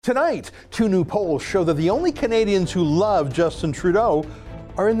Tonight, two new polls show that the only Canadians who love Justin Trudeau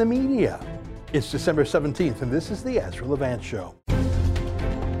are in the media. It's December 17th, and this is the Ezra Levant Show.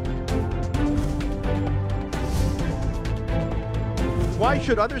 Why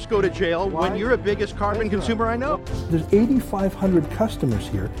should others go to jail when you're the biggest carbon consumer I know? There's 8,500 customers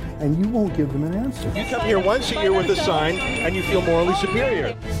here, and you won't give them an answer. You come here once a year with a sign, and you feel morally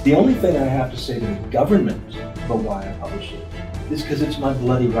superior. The only thing I have to say to the government about why I publish it is because it's my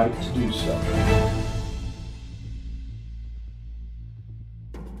bloody right to do so.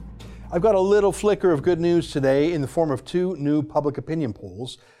 I've got a little flicker of good news today in the form of two new public opinion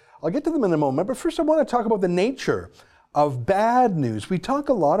polls. I'll get to them in a moment, but first I want to talk about the nature of bad news. We talk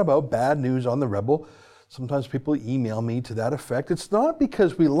a lot about bad news on The Rebel. Sometimes people email me to that effect. It's not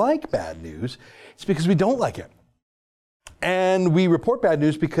because we like bad news, it's because we don't like it. And we report bad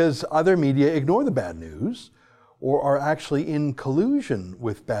news because other media ignore the bad news or are actually in collusion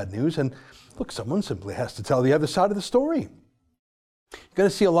with bad news. And look, someone simply has to tell the other side of the story. You're going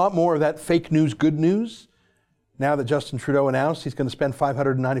to see a lot more of that fake news, good news. Now that Justin Trudeau announced he's going to spend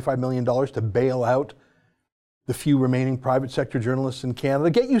 $595 million to bail out the few remaining private sector journalists in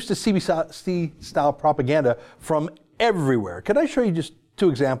Canada. Get used to CBC-style propaganda from everywhere. Can I show you just two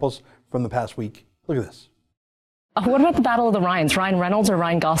examples from the past week? Look at this. What about the Battle of the Ryans? Ryan Reynolds or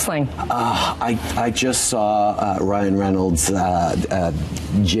Ryan Gosling? I just saw Ryan Reynolds'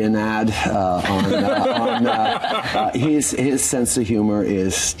 gin ad on his sense of humor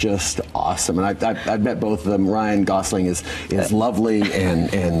is just awesome, and I met both of them. Ryan Gosling is lovely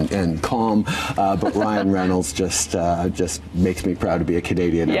and calm, but Ryan Reynolds just makes me proud to be a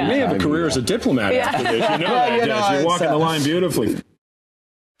Canadian. Yeah. You may have a career as a diplomat after this. You know that, Des. You're walking the line beautifully.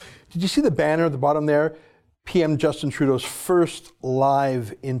 Did you see the banner at the bottom there? PM Justin Trudeau's first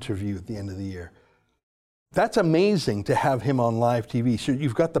live interview at the end of the year. That's amazing to have him on live TV. So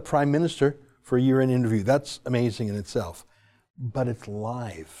you've got the Prime Minister for a year-end interview. That's amazing in itself. But it's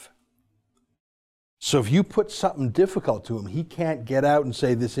live. So if you put something difficult to him, he can't get out and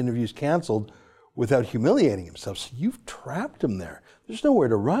say this interview's canceled without humiliating himself. So you've trapped him there. There's nowhere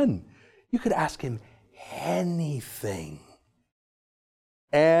to run. You could ask him anything.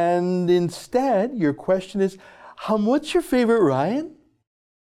 And instead, your question is, what's your favorite Ryan?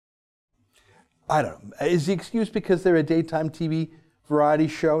 I don't know. Is the excuse because they're a daytime TV variety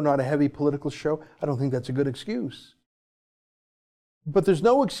show, not a heavy political show? I don't think that's a good excuse. But there's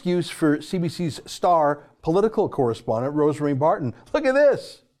no excuse for CBC's star political correspondent, Rosemarie Barton. Look at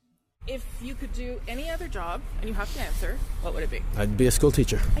this. If you could do any other job, and you have to answer, what would it be? I'd be a school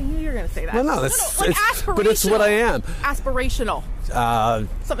teacher. I knew you were going to say that. No, like aspirational. But it's what I am. Aspirational.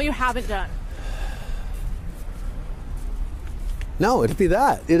 Something you haven't done. No, it'd be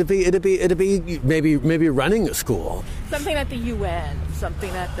that. It'd be maybe running a school. Something at the UN. Something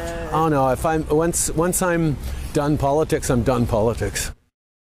at the. Oh no! If I'm once I'm done politics, I'm done politics.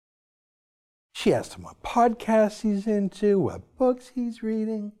 She asked him what podcasts he's into, what books he's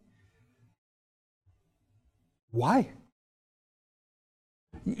reading. Why?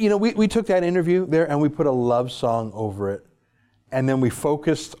 You know, we took that interview there and we put a love song over it. And then we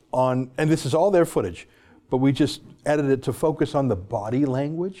focused on, and this is all their footage, but we just edited it to focus on the body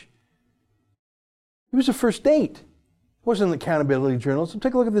language. It was a first date. It wasn't an accountability journalism.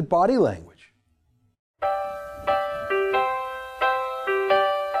 Take a look at the body language.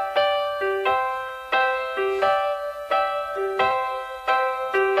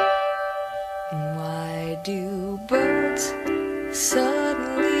 Why do birds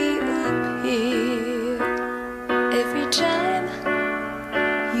suddenly appear every time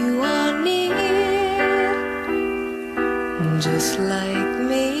you are near? Just like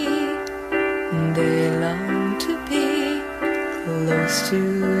me, they long to be close to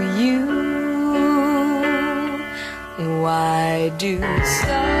you. Why do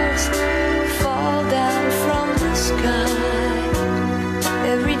stars fall down from the sky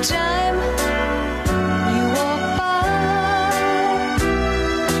every time you walk by?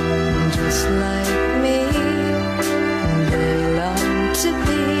 Just like me, they long to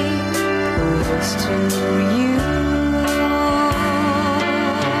be close to you.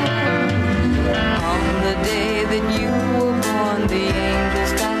 On the day that you were born, the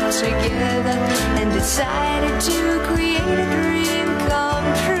angels got together and decided to create a dream come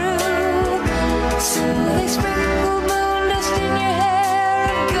true. So they sprinkled moon dust in your hair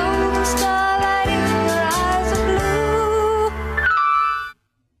and golden starlight in your eyes of blue.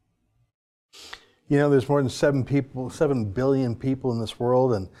 You know, there's more than 7 billion people in this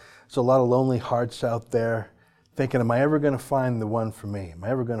world, and there's a lot of lonely hearts out there thinking, am I ever going to find the one for me? Am I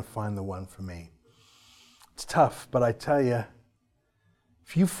ever going to find the one for me? It's tough, but I tell you,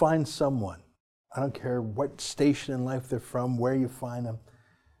 If you find someone, I don't care what station in life they're from, where you find them,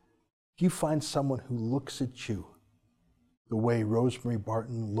 if you find someone who looks at you the way Rosemary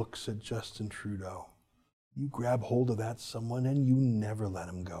Barton looks at Justin Trudeau, you grab hold of that someone and you never let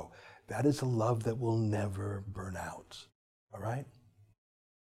him go. That is a love that will never burn out. All right?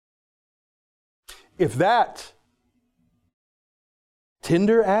 If that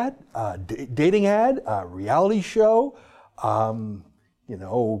Tinder ad, dating ad, reality show,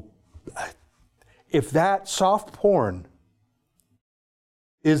 if that soft porn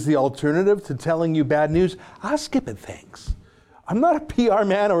is the alternative to telling you bad news, I'll skip it, thanks. I'm not a PR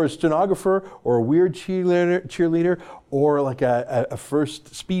man or a stenographer or a weird cheerleader or like a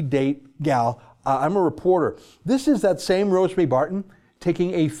first speed date gal. I'm a reporter. This is that same Rosemary Barton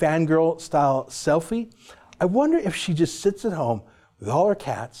taking a fangirl style selfie. I wonder if she just sits at home with all her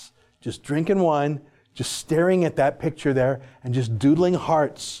cats, just drinking wine, just staring at that picture there and just doodling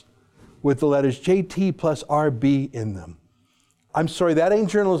hearts with the letters JT plus RB in them. I'm sorry, that ain't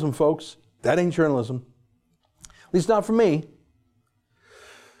journalism, folks. That ain't journalism. At least not for me.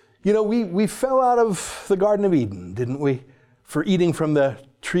 You know, we fell out of the Garden of Eden, didn't we? For eating from the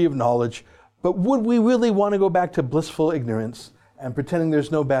tree of knowledge. But would we really want to go back to blissful ignorance and pretending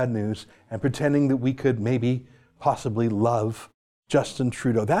there's no bad news and pretending that we could maybe possibly love Justin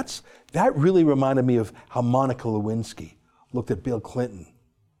Trudeau? That really reminded me of how Monica Lewinsky looked at Bill Clinton.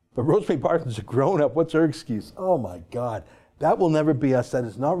 But Rosemary Barton's a grown-up. What's her excuse? Oh, my God. That will never be us. That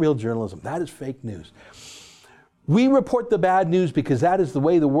is not real journalism. That is fake news. We report the bad news because that is the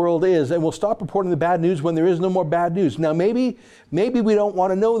way the world is, and we'll stop reporting the bad news when there is no more bad news. Now, maybe we don't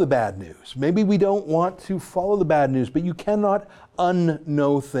want to know the bad news. Maybe we don't want to follow the bad news, but you cannot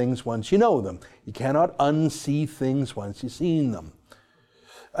unknow things once you know them. You cannot unsee things once you've seen them.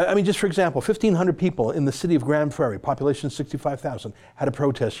 I mean, just for example, 1,500 people in the city of Grand Prairie, population 65,000, had a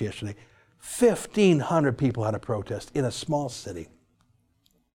protest yesterday. 1,500 people had a protest in a small city.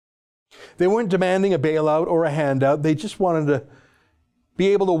 They weren't demanding a bailout or a handout. They just wanted to be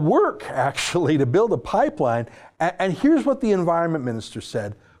able to work, actually, to build a pipeline. And here's what the environment minister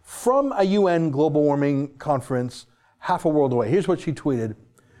said from a UN global warming conference half a world away. Here's what she tweeted.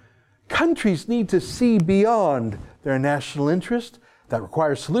 Countries need to see beyond their national interest that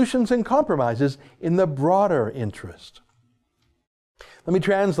requires solutions and compromises in the broader interest. Let me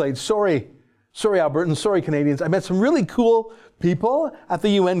translate. Sorry, Albertans, sorry, Canadians. I met some really cool people at the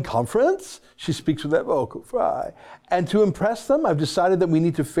UN conference. She speaks with that vocal fry. And to impress them, I've decided that we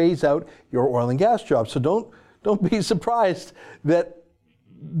need to phase out your oil and gas jobs. So don't be surprised that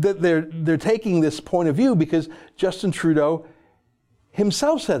they're taking this point of view because Justin Trudeau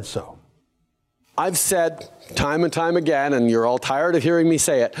himself said so. I've said time and time again, and you're all tired of hearing me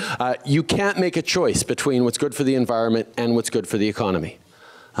say it, you can't make a choice between what's good for the environment and what's good for the economy.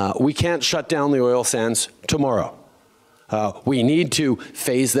 We can't shut down the oil sands tomorrow. We need to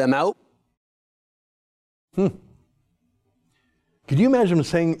phase them out. Could you imagine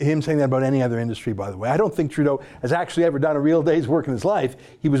him saying that about any other industry, by the way? I don't think Trudeau has actually ever done a real day's work in his life.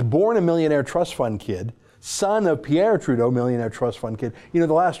 He was born a millionaire trust fund kid, son of Pierre Trudeau, millionaire trust fund kid. You know,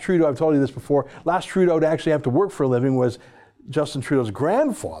 the last Trudeau, I've told you this before, last Trudeau to actually have to work for a living was Justin Trudeau's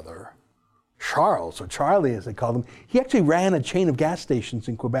grandfather, Charles, or Charlie as they called him. He actually ran a chain of gas stations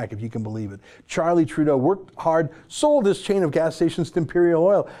in Quebec, if you can believe it. Charlie Trudeau worked hard, sold this chain of gas stations to Imperial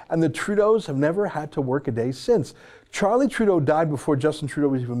Oil, and the Trudeaus have never had to work a day since. Charlie Trudeau died before Justin Trudeau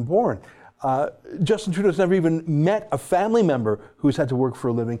was even born. Justin Trudeau's never even met a family member who's had to work for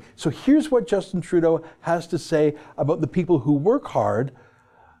a living. So here's what Justin Trudeau has to say about the people who work hard,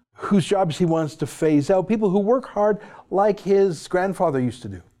 whose jobs he wants to phase out, people who work hard like his grandfather used to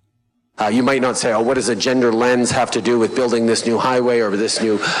do. You might not say, oh, what does a gender lens have to do with building this new highway or this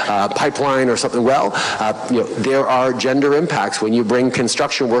new pipeline or something? Well, there are gender impacts. When you bring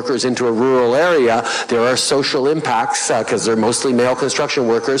construction workers into a rural area, there are social impacts because they're mostly male construction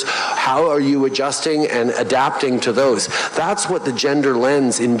workers. How are you adjusting and adapting to those? That's what the gender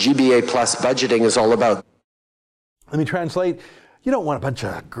lens in GBA Plus budgeting is all about. Let me translate. You don't want a bunch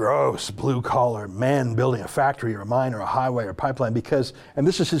of gross blue-collar men building a factory or a mine or a highway or pipeline because, and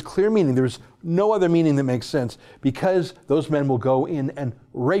this is his clear meaning, there's no other meaning that makes sense, because those men will go in and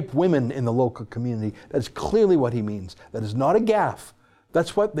rape women in the local community. That's clearly what he means. That is not a gaffe.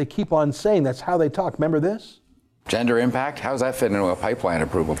 That's what they keep on saying. That's how they talk. Remember this? Gender impact? How does that fit into a pipeline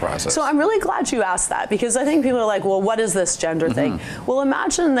approval process? So I'm really glad you asked that, because I think people are like, well, what is this gender thing? Well,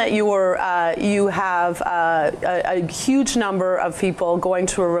 imagine that you have a huge number of people going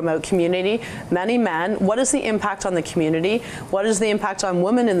to a remote community, many men. What is the impact on the community? What is the impact on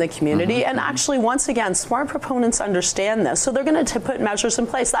women in the community? And actually, once again, smart proponents understand this. So they're going to put measures in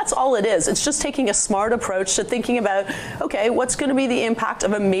place. That's all it is. It's just taking a smart approach to thinking about, okay, what's going to be the impact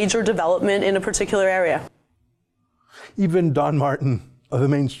of a major development in a particular area? Even Don Martin of the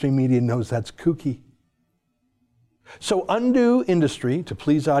mainstream media knows that's kooky. So undo industry to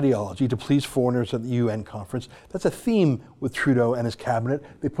please ideology, to please foreigners at the UN conference. That's a theme with Trudeau and his cabinet.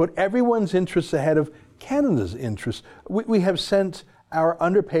 They put everyone's interests ahead of Canada's interests. We have sent our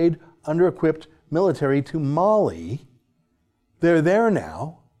underpaid, under-equipped military to Mali. They're there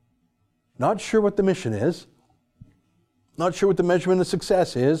now, not sure what the mission is, not sure what the measurement of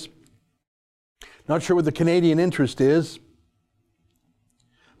success is, not sure what the Canadian interest is,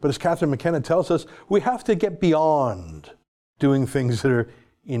 but as Catherine McKenna tells us, we have to get beyond doing things that are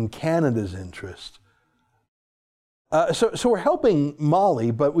in Canada's interest. So we're helping Mali,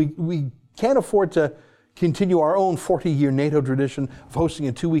 but we can't afford to continue our own 40-year NATO tradition of hosting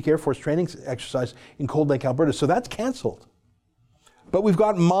a 2-week Air Force training exercise in Cold Lake, Alberta. So that's canceled. But we've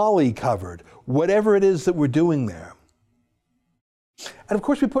got Mali covered, whatever it is that we're doing there. And of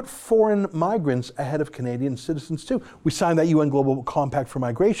course, we put foreign migrants ahead of Canadian citizens too. We signed that UN Global Compact for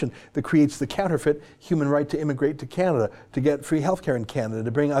Migration that creates the counterfeit human right to immigrate to Canada, to get free healthcare in Canada, to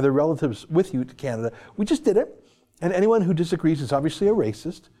bring other relatives with you to Canada. We just did it. And anyone who disagrees is obviously a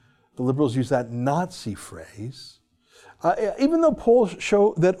racist. The Liberals use that Nazi phrase. Even though polls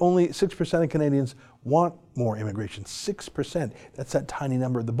show that only 6% of Canadians want more immigration, 6%, that's that tiny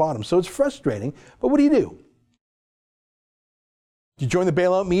number at the bottom. So it's frustrating, but what do? You join the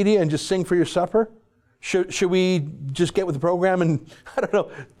bailout media and just sing for your supper? Should we just get with the program and, I don't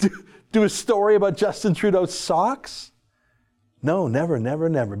know, do a story about Justin Trudeau's socks? No, never, never,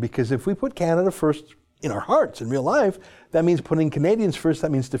 never. Because if we put Canada first in our hearts in real life, that means putting Canadians first.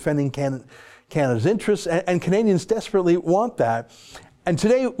 That means defending Canada's interests. And Canadians desperately want that. And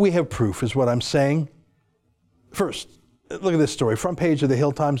today we have proof, is what I'm saying. First, look at this story. Front page of the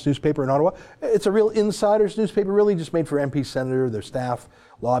Hill Times newspaper in Ottawa. It's a real insider's newspaper, really just made for MP, senator, their staff,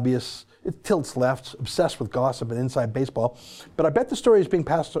 lobbyists. It tilts left, obsessed with gossip and inside baseball. But I bet the story is being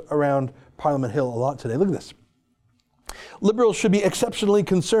passed around Parliament Hill a lot today. Look at this. Liberals should be exceptionally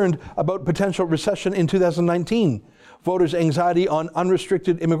concerned about potential recession in 2019. Voters' anxiety on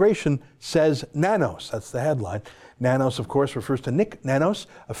unrestricted immigration, says Nanos. That's the headline. Nanos, of course, refers to Nick Nanos,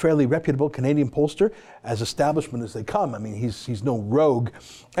 a fairly reputable Canadian pollster, as establishment as they come. I mean, he's no rogue.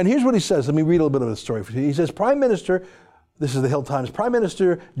 And here's what he says. Let me read a little bit of the story for you. He says, Prime Minister, this is the Hill Times, Prime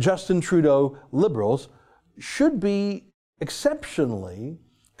Minister Justin Trudeau, Liberals, should be exceptionally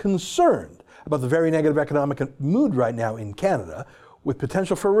concerned about the very negative economic mood right now in Canada, with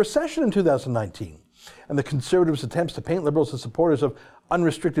potential for a recession in 2019. And the Conservatives' attempts to paint Liberals as supporters of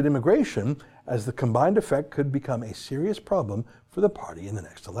unrestricted immigration as the combined effect could become a serious problem for the party in the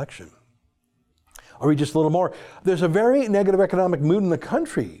next election. I'll read just a little more. There's a very negative economic mood in the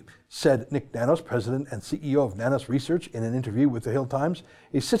country, said Nick Nanos, president and CEO of Nanos Research, in an interview with the Hill Times.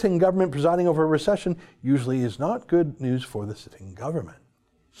 A sitting government presiding over a recession usually is not good news for the sitting government.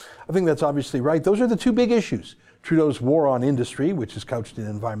 I think that's obviously right. Those are the two big issues. Trudeau's war on industry, which is couched in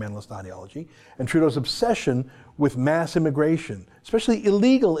environmentalist ideology, and Trudeau's obsession with mass immigration, especially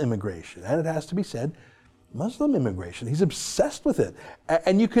illegal immigration. And it has to be said, Muslim immigration. He's obsessed with it.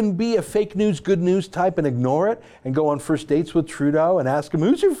 And you can be a fake news, good news type and ignore it and go on first dates with Trudeau and ask him,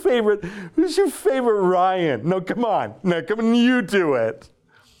 who's your favorite Ryan? No, come on. No, come on, you do it.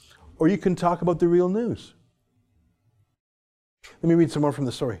 Or you can talk about the real news. Let me read some more from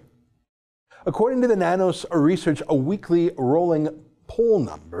the story. According to the Nanos Research, a weekly rolling poll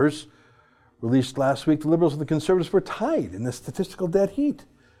numbers released last week, the Liberals and the Conservatives were tied in the statistical dead heat.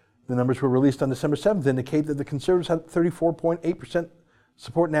 The numbers were released on December 7th, indicate that the Conservatives had 34.8%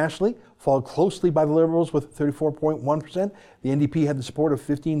 support nationally, followed closely by the Liberals with 34.1%. The NDP had the support of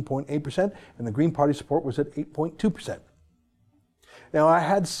 15.8%, and the Green Party support was at 8.2%. Now, I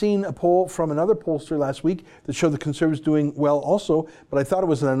had seen a poll from another pollster last week that showed the Conservatives doing well also, but I thought it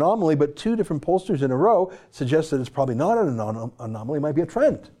was an anomaly, but two different pollsters in a row suggest that it's probably not an anomaly, it might be a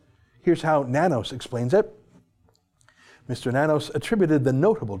trend. Here's how Nanos explains it. Mr. Nanos attributed the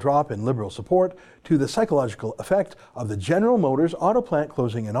notable drop in Liberal support to the psychological effect of the General Motors auto plant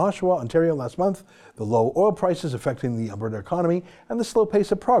closing in Oshawa, Ontario last month, the low oil prices affecting the Alberta economy, and the slow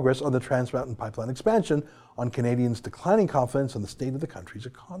pace of progress on the Trans Mountain Pipeline expansion on Canadians' declining confidence in the state of the country's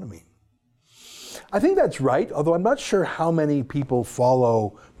economy. I think that's right, although I'm not sure how many people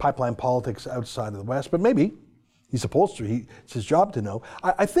follow pipeline politics outside of the West, but maybe. He's a pollster. It's his job to know.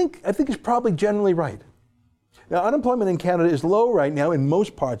 I think he's probably generally right. Now, unemployment in Canada is low right now in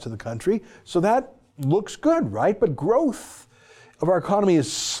most parts of the country, so that looks good, right? But growth of our economy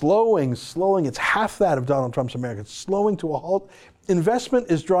is slowing. It's half that of Donald Trump's America. It's slowing to a halt. Investment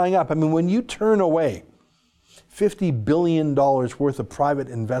is drying up. I mean, when you turn away $50 billion worth of private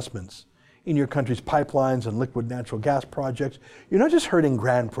investments in your country's pipelines and liquid natural gas projects, you're not just hurting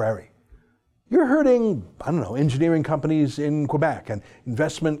Grand Prairie. You're hurting, engineering companies in Quebec and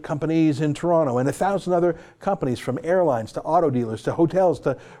investment companies in Toronto and 1,000 other companies, from airlines to auto dealers to hotels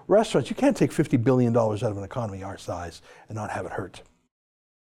to restaurants. You can't take $50 billion out of an economy our size and not have it hurt.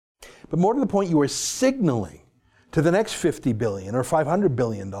 But more to the point, you are signaling to the next $50 billion or $500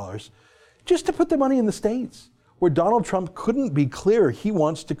 billion just to put the money in the States, where Donald Trump couldn't be clearer. He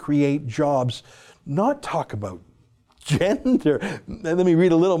wants to create jobs, not talk about gender. Let me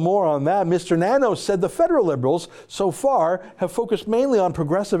read a little more on that. Mr. Nanos said the federal Liberals so far have focused mainly on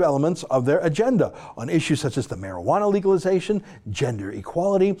progressive elements of their agenda, on issues such as the marijuana legalization, gender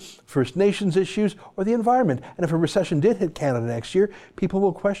equality, First Nations issues, or the environment. And if a recession did hit Canada next year, people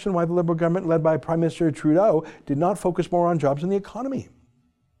will question why the Liberal government led by Prime Minister Trudeau did not focus more on jobs and the economy.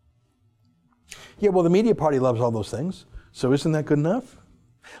 Yeah, well, the media party loves all those things, so isn't that good enough?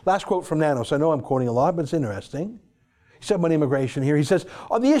 Last quote from Nanos. I know I'm quoting a lot, but it's interesting. He said about immigration here. He says,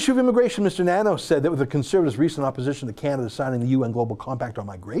 on the issue of immigration, Mr. Nanos said that with the Conservatives' recent opposition to Canada signing the UN Global Compact on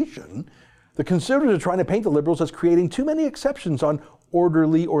migration, the Conservatives are trying to paint the Liberals as creating too many exceptions on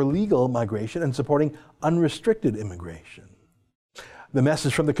orderly or legal migration and supporting unrestricted immigration. The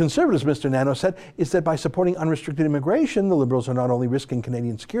message from the Conservatives, Mr. Nanos said, is that by supporting unrestricted immigration, the Liberals are not only risking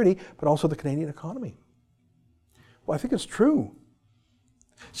Canadian security, but also the Canadian economy. Well, I think it's true.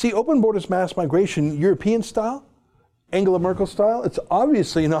 See, open borders mass migration, European style, Angela Merkel style, it's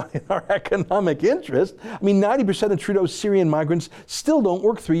obviously not in our economic interest. I mean, 90% of Trudeau's Syrian migrants still don't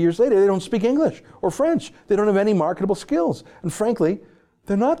work 3 years later. They don't speak English or French. They don't have any marketable skills. And frankly,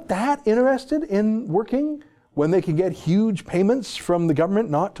 they're not that interested in working when they can get huge payments from the government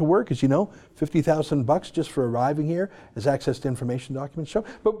not to work. As you know, $50,000 just for arriving here, as access to information documents show.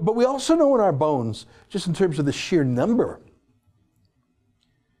 But we also know in our bones, just in terms of the sheer number,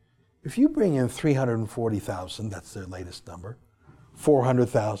 if you bring in 340,000, that's their latest number,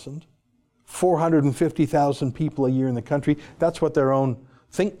 400,000, 450,000 people a year in the country, that's what their own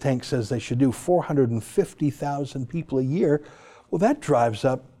think tank says they should do, 450,000 people a year, well, that drives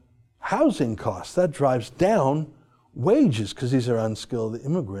up housing costs. That drives down wages, because these are unskilled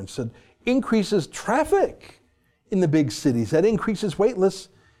immigrants. That increases traffic in the big cities. That increases wait lists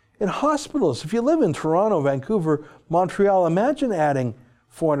in hospitals. If you live in Toronto, Vancouver, Montreal, imagine adding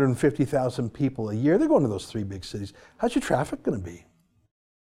 450,000 people a year. They're going to those three big cities. How's your traffic going to be?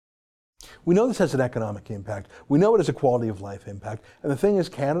 We know this has an economic impact. We know it has a quality of life impact. And the thing is,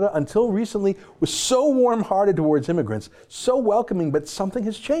 Canada, until recently, was so warm-hearted towards immigrants, so welcoming, but something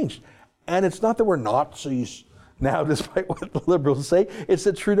has changed. And it's not that we're Nazis now, despite what the Liberals say. It's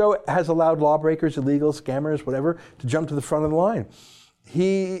that Trudeau has allowed lawbreakers, illegals, scammers, whatever, to jump to the front of the line.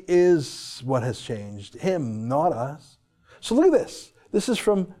 He is what has changed. Him, not us. So look at this. This is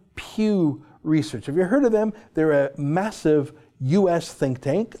from Pew Research. Have you heard of them? They're a massive U.S. think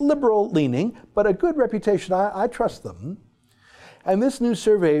tank, liberal-leaning, but a good reputation. I trust them. And this new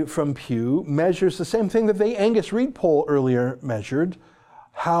survey from Pew measures the same thing that the Angus Reid poll earlier measured,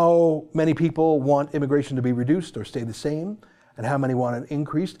 how many people want immigration to be reduced or stay the same, and how many want it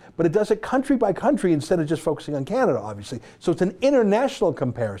increased. But it does it country by country instead of just focusing on Canada, obviously. So it's an international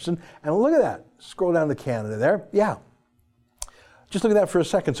comparison. And look at that. Scroll down to Canada there. Yeah. Just look at that for a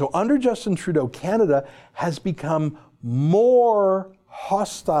second. So under Justin Trudeau, Canada has become more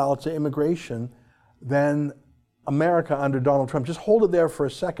hostile to immigration than America under Donald Trump. Just hold it there for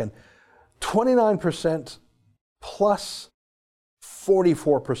a second. 29% plus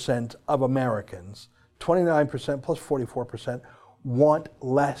 44% of Americans, 29% plus 44% want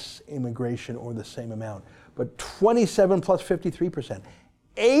less immigration or the same amount. But 27 plus 53%,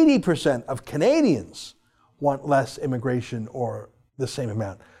 80% of Canadians want less immigration or the same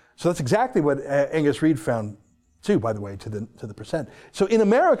amount. So that's exactly what Angus Reid found too, by the way, to the percent. So in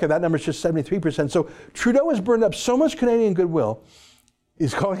America, that number is just 73%. So Trudeau has burned up so much Canadian goodwill,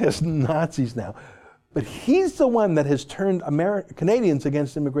 he's calling us Nazis now. But he's the one that has turned Canadians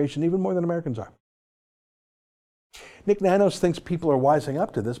against immigration even more than Americans are. Nick Nanos thinks people are wising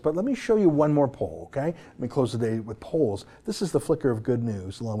up to this, but let me show you one more poll, okay? Let me close the day with polls. This is the flicker of good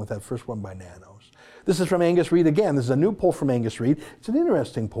news, along with that first one by Nanos. This is from Angus Reid again. This is a new poll from Angus Reid. It's an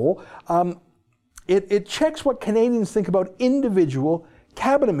interesting poll. It checks what Canadians think about individual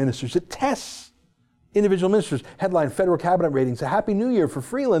cabinet ministers. It tests individual ministers. Headline, federal cabinet ratings. A happy new year for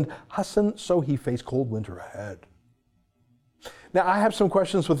Freeland. Hassan, so he faced cold winter ahead. Now, I have some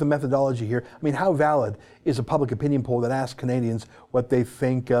questions with the methodology here. I mean, how valid is a public opinion poll that asks Canadians what they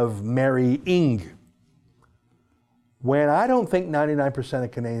think of Mary Ng? When I don't think 99%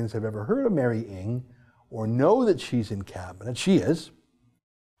 of Canadians have ever heard of Mary Ng or know that she's in cabinet. She is.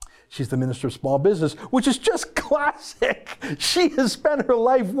 She's the Minister of Small Business, which is just classic. She has spent her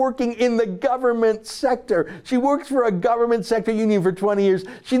life working in the government sector. She works for a government sector union for 20 years.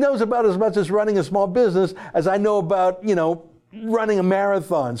 She knows about as much as running a small business as I know about, running a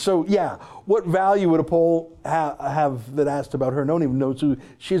marathon. So yeah, what value would a poll have that asked about her? No one even knows who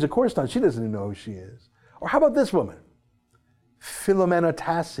she is. Of course not. She doesn't even know who she is. Or how about this woman? Philomena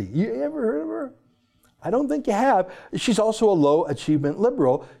Tassi. You ever heard of her? I don't think you have. She's also a low achievement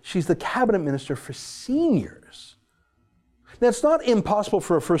liberal. She's the cabinet minister for seniors. Now, it's not impossible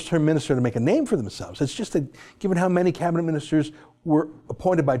for a first-term minister to make a name for themselves. It's just that given how many cabinet ministers were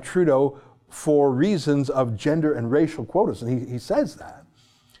appointed by Trudeau for reasons of gender and racial quotas, and he says that,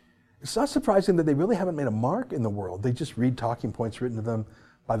 it's not surprising that they really haven't made a mark in the world. They just read talking points written to them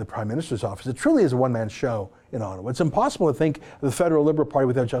by the Prime Minister's office. It truly is a one-man show in Ottawa. It's impossible to think of the Federal Liberal Party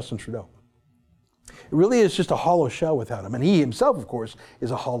without Justin Trudeau. It really is just a hollow show without him. And he himself, of course,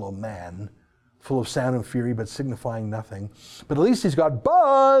 is a hollow man, full of sound and fury, but signifying nothing. But at least he's got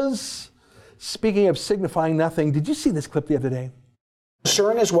buzz. Speaking of signifying nothing, did you see this clip the other day?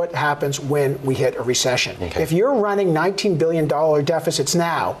 Concern is what happens when we hit a recession. Okay. If you're running $19 billion deficits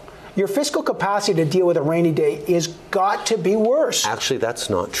now, your fiscal capacity to deal with a rainy day is got to be worse. Actually, that's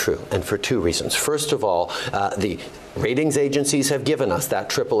not true, and for two reasons. First of all, the ratings agencies have given us that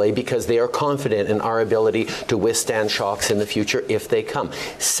AAA because they are confident in our ability to withstand shocks in the future if they come.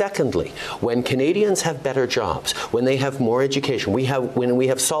 Secondly, when Canadians have better jobs, when they have more education, when we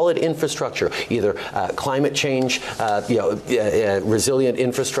have solid infrastructure, either climate change, resilient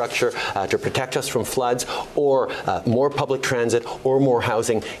infrastructure to protect us from floods, or more public transit, or more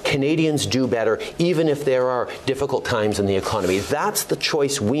housing, Canadians do better even if there are difficult times in the economy. That's the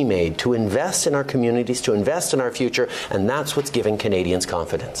choice we made, to invest in our communities, to invest in our future. And that's what's giving Canadians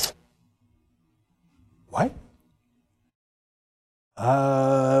confidence. What?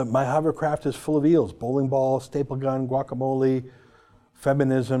 My hovercraft is full of eels, bowling ball, staple gun, guacamole,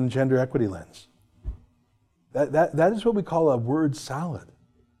 feminism, gender equity lens. That is what we call a word salad.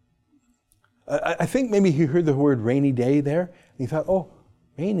 I think maybe he heard the word rainy day there, and he thought, oh,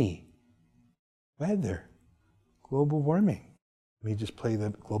 rainy, weather, global warming. Let me just play the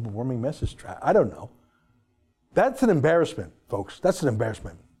global warming message track. I don't know. That's an embarrassment, folks. That's an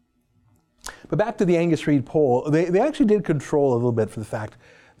embarrassment. But back to the Angus Reid poll, they actually did control a little bit for the fact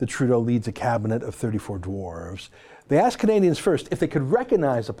that Trudeau leads a cabinet of 34 dwarves. They asked Canadians first if they could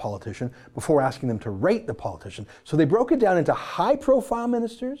recognize a politician before asking them to rate the politician. So they broke it down into high-profile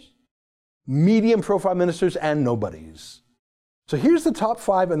ministers, medium-profile ministers, and nobodies. So here's the top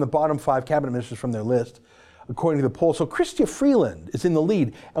 5 and the bottom 5 cabinet ministers from their list, according to the poll. So Chrystia Freeland is in the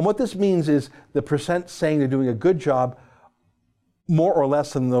lead. And what this means is the percent saying they're doing a good job more or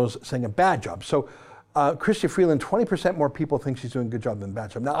less than those saying a bad job. So Chrystia Freeland, 20% more people think she's doing a good job than a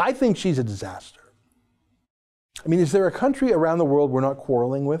bad job. Now, I think she's a disaster. I mean, is there a country around the world we're not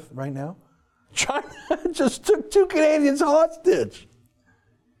quarreling with right now? China just took 2 Canadians hostage.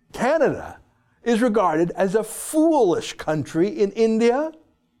 Canada is regarded as a foolish country in India.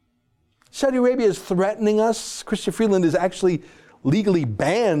 Saudi Arabia is threatening us. Chrystia Freeland is actually legally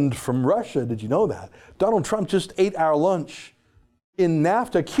banned from Russia. Did you know that? Donald Trump just ate our lunch. In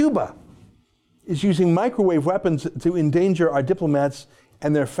NAFTA, Cuba is using microwave weapons to endanger our diplomats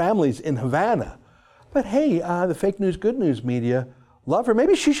and their families in Havana. But hey, the fake news, good news media love her.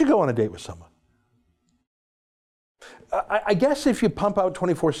 Maybe she should go on a date with someone. I guess if you pump out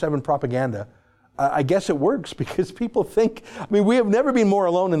 24/7 propaganda, I guess it works because people think, I mean, we have never been more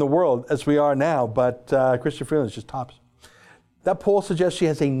alone in the world as we are now, but Chrystia Freeland is just tops. That poll suggests she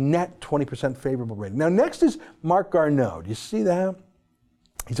has a net 20% favorable rating. Now, next is Marc Garneau. Do you see that?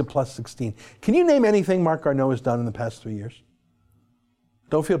 He's a plus 16. Can you name anything Marc Garneau has done in the past 3 years?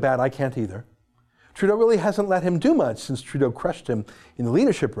 Don't feel bad, I can't either. Trudeau really hasn't let him do much since Trudeau crushed him in the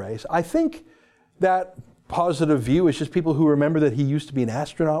leadership race. I think that positive view is just people who remember that he used to be an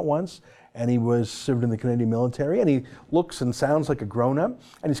astronaut once, and he was served in the Canadian military, and he looks and sounds like a grown-up,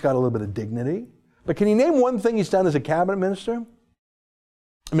 and he's got a little bit of dignity. But can you name one thing he's done as a cabinet minister?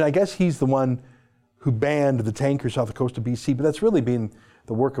 I mean, I guess he's the one who banned the tankers off the coast of BC, but that's really been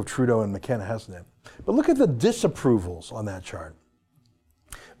the work of Trudeau and McKenna, hasn't it? But look at the disapprovals on that chart.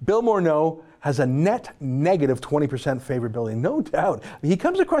 Bill Morneau has a net negative 20% favorability, no doubt. He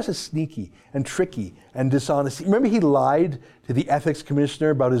comes across as sneaky and tricky and dishonest. Remember, he lied to the ethics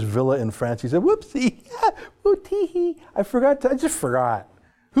commissioner about his villa in France. He said, whoopsie, whoopsie, I just forgot.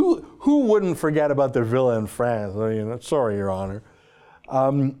 Who wouldn't forget about their villa in France? Sorry, Your Honor.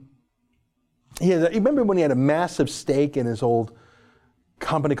 You remember when he had a massive stake in his old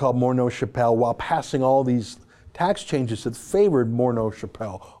company called Morneau Chappelle while passing all these tax changes that favored Morneau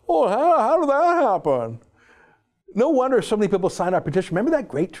Chappelle? Oh, how did that happen? No wonder so many people signed our petition. Remember that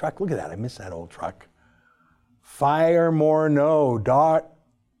great truck? Look at that. I miss that old truck.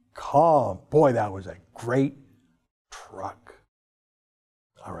 FireMorneau.com. Boy, that was a great truck.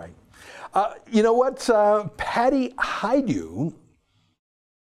 All right. You know what? Patty Hajdu,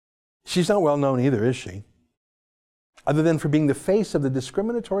 she's not well known either, is she? Other than for being the face of the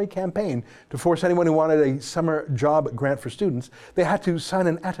discriminatory campaign to force anyone who wanted a summer job grant for students, they had to sign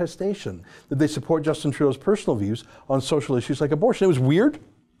an attestation that they support Justin Trudeau's personal views on social issues like abortion. It was weird,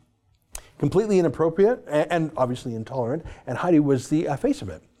 completely inappropriate, and obviously intolerant, and Heidi was the face of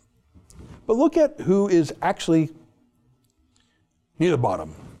it. But look at who is actually near the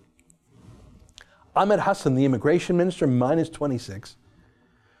bottom. Ahmed Hassan, the immigration minister, minus 26.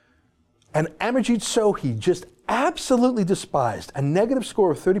 And Amarjeet Sohi, just absolutely despised, a negative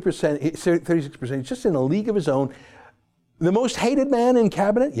score of 36%. He's just in a league of his own. The most hated man in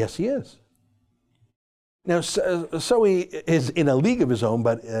cabinet? Yes, he is. Now, Sohi is in a league of his own,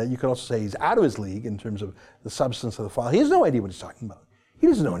 but you could also say he's out of his league in terms of the substance of the file. He has no idea what he's talking about. He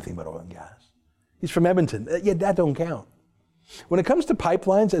doesn't know anything about oil and gas. He's from Edmonton. Yeah, that don't count. When it comes to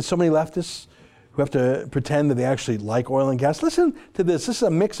pipelines, as so many leftists who have to pretend that they actually like oil and gas, listen to this. This is a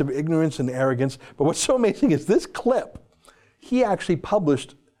mix of ignorance and arrogance. But what's so amazing is this clip he actually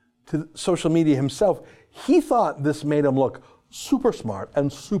published to social media himself. He thought this made him look super smart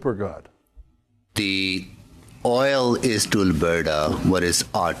and super good. The oil is to Alberta what is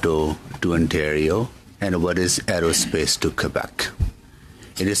auto to Ontario and what is aerospace to Quebec.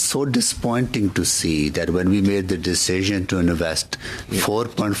 It is so disappointing to see that when we made the decision to invest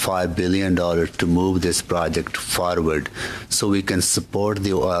 $4.5 billion to move this project forward so we can support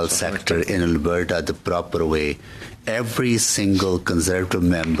the oil sector in Alberta the proper way, every single Conservative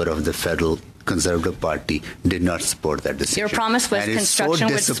member of the federal Conservative Party did not support that decision. Your promise was construction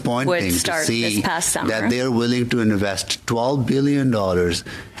would start this past summer. That they're willing to invest $12 billion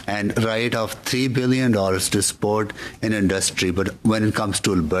and write off $3 billion to support an industry. But when it comes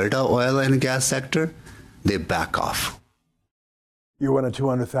to Alberta oil and gas sector, they back off. You're one of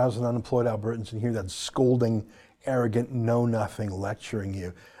 200,000 unemployed Albertans and hear that scolding, arrogant, know-nothing lecturing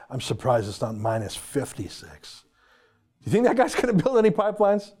you. I'm surprised it's not minus 56. Do you think that guy's going to build any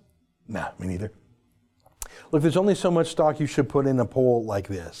pipelines? Nah, me neither. Look, there's only so much stock you should put in a poll like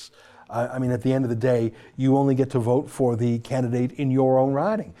this. I mean, at the end of the day, you only get to vote for the candidate in your own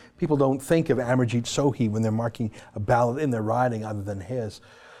riding. People don't think of Amarjeet Sohi when they're marking a ballot in their riding other than his.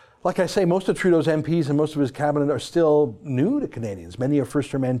 Like I say, most of Trudeau's MPs and most of his cabinet are still new to Canadians. Many are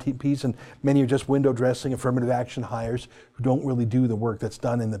first-term MPs and many are just window dressing affirmative action hires who don't really do the work that's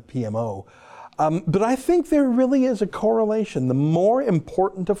done in the PMO. But I think there really is a correlation. The more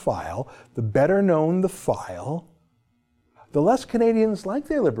important a file, the better known the file, the less Canadians like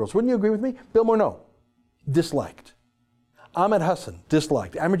their Liberals. Wouldn't you agree with me? Bill Morneau, disliked. Ahmed Hassan,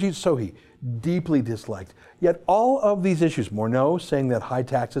 disliked. Amarjeet Sohi, deeply disliked. Yet all of these issues, Morneau saying that high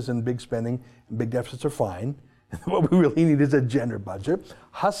taxes and big spending and big deficits are fine, what we really need is a gender budget.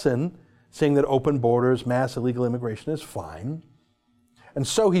 Hassan saying that open borders, mass illegal immigration is fine. And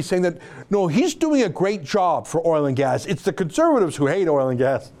so he's saying that, no, he's doing a great job for oil and gas. It's the Conservatives who hate oil and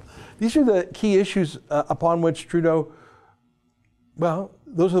gas. These are the key issues upon which Trudeau, well,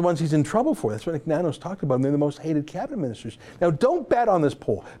 those are the ones he's in trouble for. That's what Nanos talked about. And they're the most hated cabinet ministers. Now, don't bet on this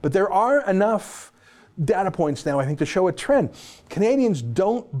poll, but there are enough data points now, I think, to show a trend. Canadians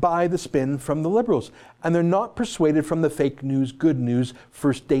don't buy the spin from the Liberals, and they're not persuaded from the fake news, good news,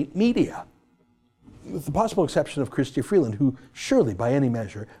 first date media. With the possible exception of Chrystia Freeland, who surely, by any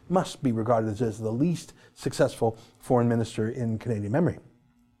measure, must be regarded as the least successful foreign minister in Canadian memory.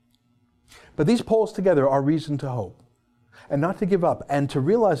 But these polls together are reason to hope, and not to give up, and to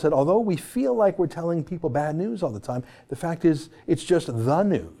realize that although we feel like we're telling people bad news all the time, the fact is it's just the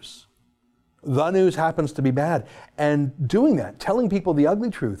news. The news happens to be bad. And doing that, telling people the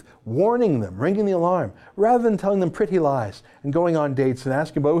ugly truth, warning them, ringing the alarm, rather than telling them pretty lies and going on dates and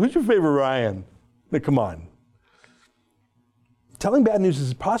asking about, who's your favorite Ryan? Now, come on. Telling bad news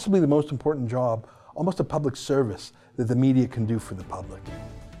is possibly the most important job, almost a public service, that the media can do for the public.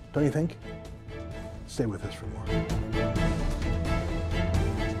 Don't you think? Stay with us for more.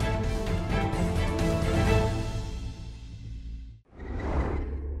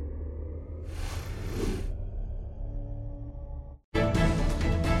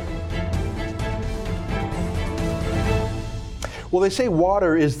 Well, they say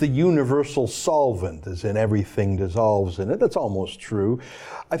water is the universal solvent, as in everything dissolves in it. That's almost true.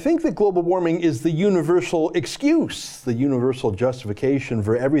 I think that global warming is the universal excuse, the universal justification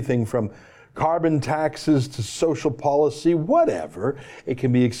for everything from carbon taxes to social policy, whatever. It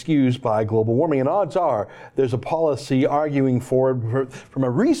can be excused by global warming. And odds are there's a policy arguing for it from a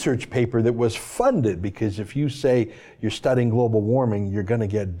research paper that was funded, because if you say you're studying global warming, you're going to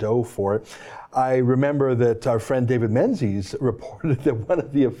get dough for it. I remember that our friend David Menzies reported that one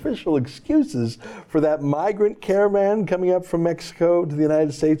of the official excuses for that migrant caravan coming up from Mexico to the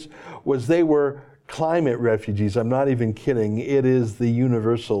United States was they were climate refugees. I'm not even kidding. It is the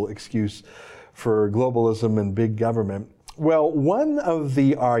universal excuse for globalism and big government. Well, one of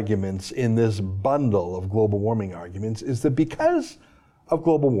the arguments in this bundle of global warming arguments is that because of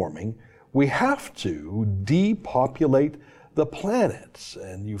global warming, we have to depopulate the planet.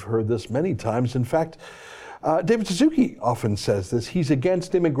 And you've heard this many times. In fact, David Suzuki often says this. He's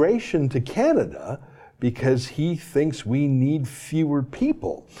against immigration to Canada because he thinks we need fewer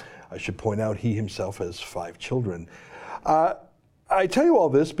people. I should point out he himself has 5 children. I tell you all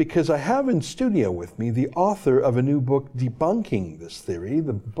this because I have in studio with me the author of a new book debunking this theory.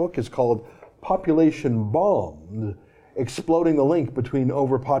 The book is called Population Bombed, Exploding the Link Between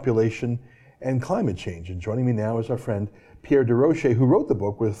Overpopulation and Climate Change. And joining me now is our friend Pierre Desrochers, who wrote the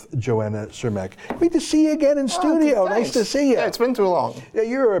book with Joanna Cermak. Great to see you again in studio. Nice to see you. Yeah, it's been too long. Yeah,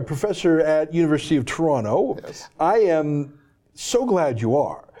 you're a professor at University of Toronto. Yes. I am so glad you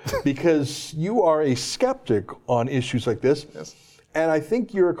are. Because you are a skeptic on issues like this. Yes. And I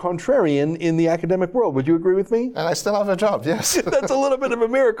think you're a contrarian in the academic world. Would you agree with me? And I still have a job, yes. That's a little bit of a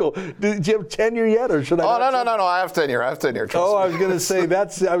miracle. Did you have tenure yet, or should I? Oh, no, I have tenure. Oh, I was going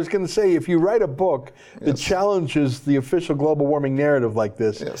to say, if you write a book that challenges the official global warming narrative like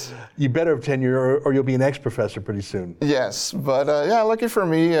this, you better have tenure, or you'll be an ex-professor pretty soon. Yes, but lucky for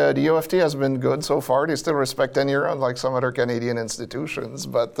me, the UFT has been good so far. They still respect tenure, unlike some other Canadian institutions,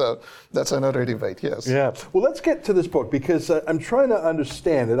 but that's another debate, yes. Yeah. Well, let's get to this book, because I'm trying to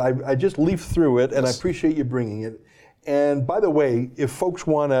understand it. I just leafed through it, and I appreciate you bringing it. And by the way, if folks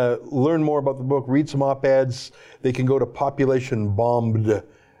want to learn more about the book, read some op-eds, they can go to populationbombed,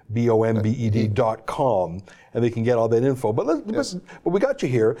 bombed.com, and they can get all that info. But we got you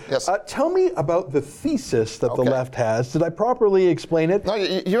here. Yes. Tell me about the thesis that the left has. Did I properly explain it? No,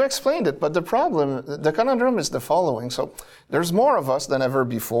 you explained it, but the conundrum is the following. So there's more of us than ever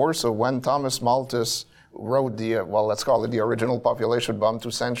before. So when Thomas Malthus wrote let's call it the original population bomb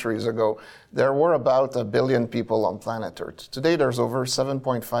 2 centuries ago, there were about 1 billion people on planet Earth. Today there's over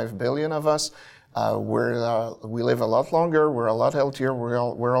 7.5 billion of us. We live a lot longer, we're a lot healthier,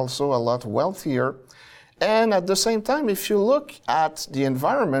 we're also a lot wealthier. And at the same time, if you look at the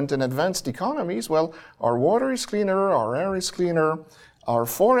environment in advanced economies, well, our water is cleaner, our air is cleaner, our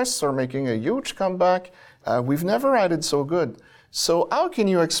forests are making a huge comeback. We've never had it so good. So how can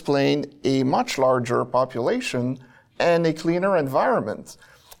you explain a much larger population and a cleaner environment?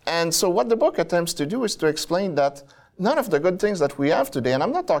 And so what the book attempts to do is to explain that none of the good things that we have today, and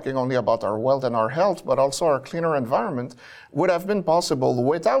I'm not talking only about our wealth and our health, but also our cleaner environment, would have been possible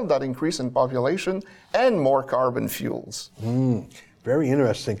without that increase in population and more carbon fuels. Very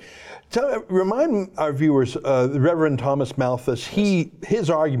interesting. Remind our viewers, the Reverend Thomas Malthus, his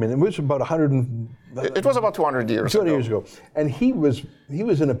argument, it was about 100. It was about 200 years ago. 200 years ago. And he was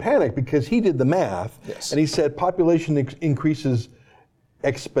in a panic because he did the math. Yes. And he said population increases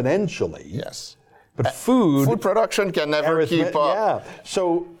exponentially. Yes. But food production can never keep up. Yeah.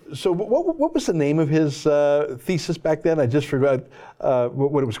 So what was the name of his thesis back then? I just forgot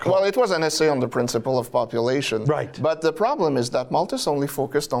what it was called. Well, it was an essay on the principle of population. Right. But the problem is that Malthus only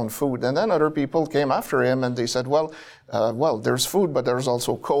focused on food, and then other people came after him and they said, well, there's food, but there's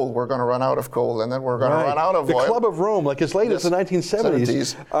also coal. We're going to run out of coal, and then we're going to run out of oil. The Club of Rome, like as late as the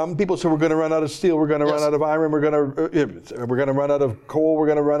 1970s, people said we're going to run out of steel, we're going to run out of iron, we're going to run out of coal, we're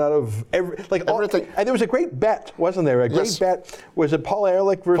going to run out of everything. And there was a great bet, wasn't there? A great bet. Was it Paul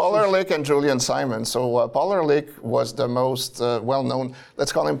Ehrlich versus? Paul Ehrlich and Julian Simon. So Paul Ehrlich was the most well-known,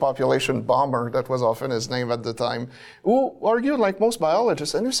 let's call him population bomber, that was often his name at the time, who argued like most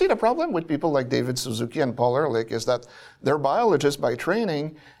biologists. And you see the problem with people like David Suzuki and Paul Ehrlich is that they're biologists by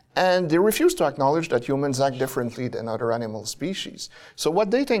training, and they refuse to acknowledge that humans act differently than other animal species. So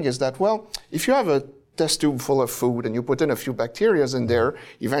what they think is that, well, if you have a test tube full of food and you put in a few bacteria in there,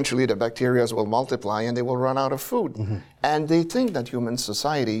 eventually the bacteria will multiply and they will run out of food. Mm-hmm. And they think that human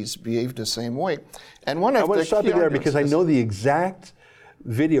societies behave the same way. And I want to stop you there because I know the exact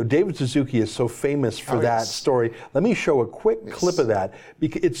video. David Suzuki is so famous for that story. Let me show a quick clip of that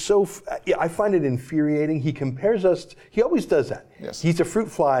because it's so. I find it infuriating. He compares us. He always does that. Yes. He's a fruit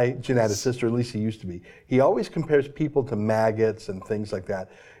fly geneticist, or at least he used to be. He always compares people to maggots and things like that.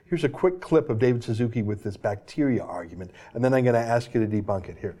 Here's a quick clip of David Suzuki with this bacteria argument, and then I'm going to ask you to debunk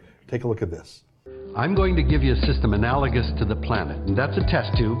it. Here, take a look at this. I'm going to give you a system analogous to the planet, and that's a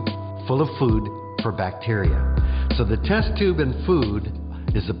test tube full of food for bacteria. So the test tube and food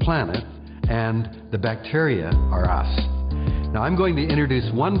is the planet, and the bacteria are us. Now I'm going to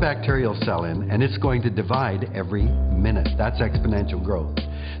introduce one bacterial cell in, and it's going to divide every minute. That's exponential growth.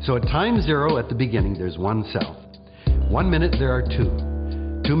 So at time 0 at the beginning, there's one cell. 1 minute, there are 2.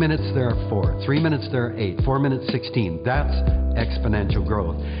 2 minutes, there are 4. 3 minutes, there are 8. 4 minutes, 16. That's exponential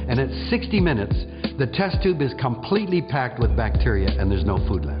growth. And at 60 minutes, the test tube is completely packed with bacteria, and there's no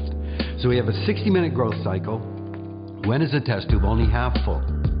food left. So we have a 60-minute growth cycle. When is the test tube only half full?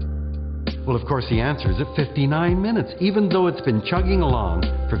 Well, of course, the answer is at 59 minutes. Even though it's been chugging along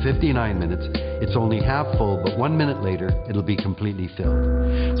for 59 minutes, it's only half full, but 1 minute later, it'll be completely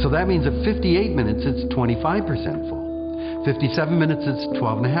filled. So that means at 58 minutes, it's 25% full. 57 minutes, it's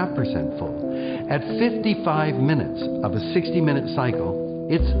 12.5% full. At 55 minutes of a 60-minute cycle,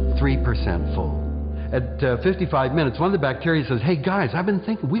 it's 3% full. At 55 minutes, one of the bacteria says, hey guys, I've been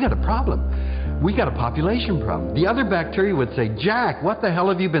thinking, we got a problem. We got a population problem. The other bacteria would say, Jack, what the hell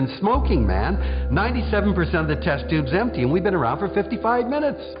have you been smoking, man? 97% of the test tube's empty, and we've been around for 55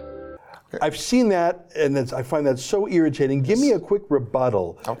 minutes. I've seen that, and I find that so irritating. Give me a quick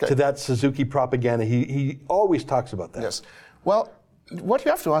rebuttal to that Suzuki propaganda. He always talks about that. Yes. Well, what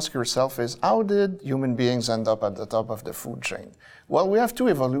you have to ask yourself is, how did human beings end up at the top of the food chain? Well, we have two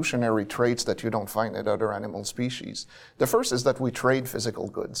evolutionary traits that you don't find in other animal species. The first is that we trade physical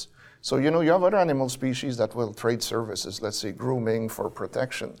goods. So, you have other animal species that will trade services, let's say grooming for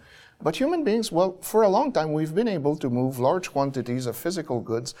protection. But human beings, well, for a long time, we've been able to move large quantities of physical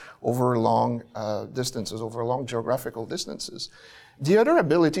goods over long distances, over long geographical distances. The other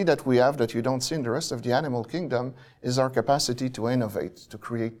ability that we have that you don't see in the rest of the animal kingdom is our capacity to innovate, to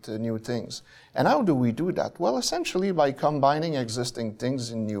create new things. And how do we do that? Well, essentially by combining existing things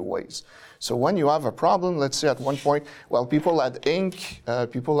in new ways. So when you have a problem, let's say at one point, well, people had ink,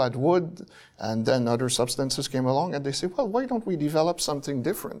 people had wood, and then other substances came along and they say, well, why don't we develop something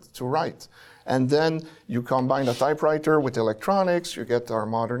different to write? And then you combine a typewriter with electronics, you get our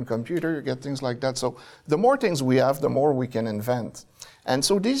modern computer, you get things like that. So the more things we have, the more we can invent. And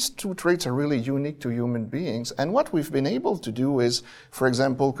so these two traits are really unique to human beings. And what we've been able to do is, for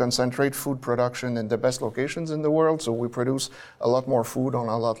example, concentrate food production in the best locations in the world. So we produce a lot more food on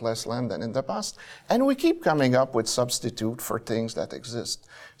a lot less land than in the past. And we keep coming up with substitute for things that exist.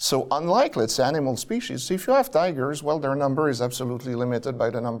 So unlike, let's say, animal species, if you have tigers, well, their number is absolutely limited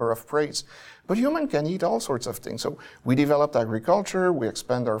by the number of prey. But human can eat all sorts of things. So we developed agriculture, we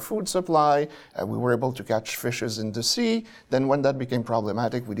expand our food supply, we were able to catch fishes in the sea. Then when that became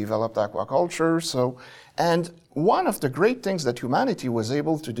problematic, we developed aquaculture. And one of the great things that humanity was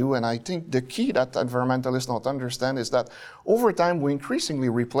able to do, and I think the key that environmentalists don't understand, is that over time we increasingly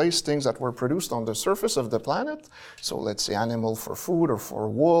replaced things that were produced on the surface of the planet, so let's say animal for food or for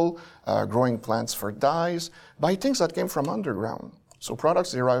wool, growing plants for dyes, by things that came from underground. So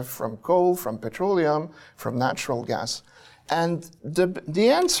products derived from coal, from petroleum, from natural gas. And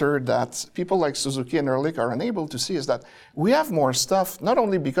the answer that people like Suzuki and Ehrlich are unable to see is that we have more stuff, not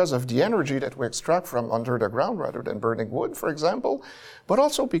only because of the energy that we extract from under the ground rather than burning wood, for example, but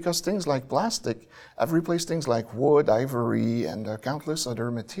also because things like plastic have replaced things like wood, ivory, and countless other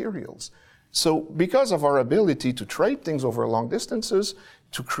materials. So because of our ability to trade things over long distances,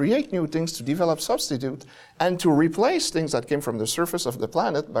 to create new things, to develop substitute, and to replace things that came from the surface of the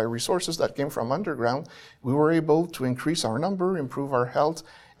planet by resources that came from underground, we were able to increase our number, improve our health,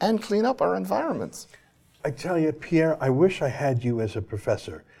 and clean up our environment. I tell you, Pierre, I wish I had you as a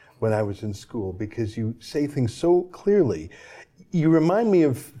professor when I was in school, because you say things so clearly. You remind me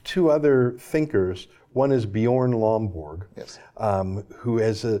of two other thinkers. One is Bjorn Lomborg, yes.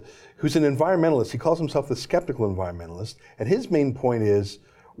 Who's an environmentalist. He calls himself the skeptical environmentalist, and his main point is,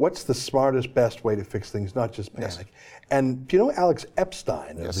 what's the smartest, best way to fix things, not just panic? Yes. And do you know Alex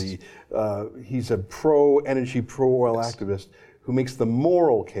Epstein? Yes. He's a pro-energy, pro-oil activist who makes the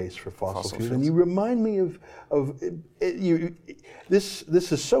moral case for fossil fuels. And you remind me of this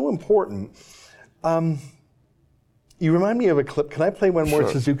is so important. You remind me of a clip. Can I play one more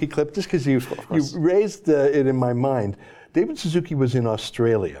Suzuki clip? Just because you raised it in my mind. David Suzuki was in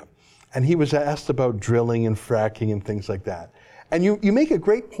Australia, and he was asked about drilling and fracking and things like that. And you make a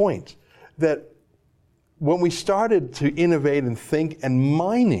great point that when we started to innovate and think, and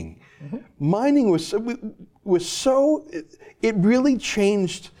mining was so it really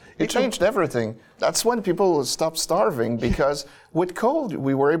changed. It changed everything. That's when people stopped starving, because with coal,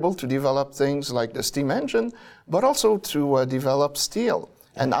 we were able to develop things like the steam engine, but also to develop steel.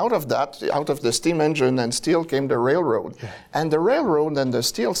 And out of the steam engine and steel came the railroad. Yeah. And the railroad and the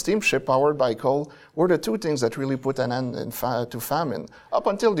steamship powered by coal were the two things that really put an end to famine. Up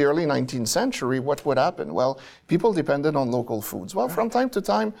until the early 19th century, what would happen? Well, people depended on local foods. Well, from time to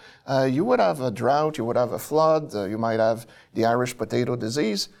time, you would have a drought, you would have a flood, you might have the Irish potato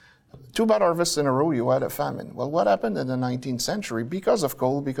disease. 2 bad harvests in a row, you had a famine. Well, what happened in the 19th century? Because of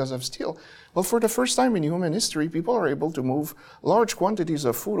coal, because of steel. Well, for the first time in human history, people are able to move large quantities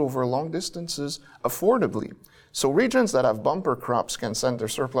of food over long distances affordably. So regions that have bumper crops can send their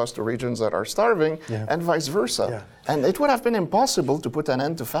surplus to regions that are starving, and vice versa. Yeah. And it would have been impossible to put an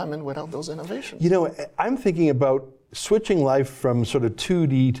end to famine without those innovations. You know, I'm thinking about switching life from sort of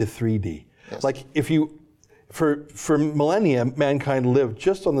 2D to 3D. Yes. Like if you... For millennia, mankind lived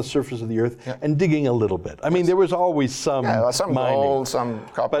just on the surface of the earth and digging a little bit. I mean, there was always some some mining. Gold, some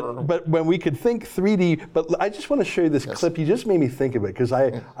copper. But when we could think 3D, but I just want to show you this clip. You just made me think of it, because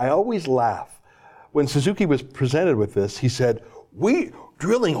I always laugh. When Suzuki was presented with this, he said, "We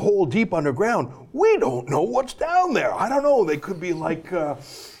drilling hole deep underground. We don't know what's down there. I don't know. They could be like."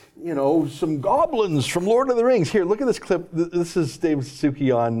 Some goblins from Lord of the Rings. Here, look at this clip. This is David Suzuki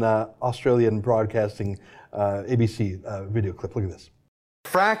on Australian Broadcasting ABC video clip. Look at this.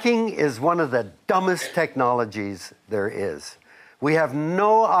 Fracking is one of the dumbest technologies there is. We have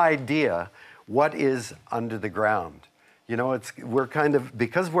no idea what is under the ground. You know,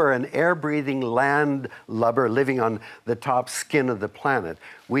 because we're an air-breathing land lubber living on the top skin of the planet,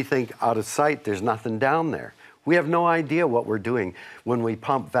 we think out of sight there's nothing down there. We have no idea what we're doing when we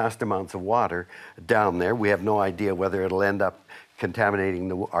pump vast amounts of water down there. We have no idea whether it'll end up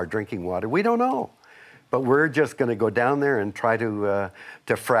contaminating our drinking water. We don't know. But we're just going to go down there and try to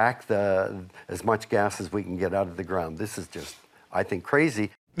frack as much gas as we can get out of the ground. This is just, I think, crazy.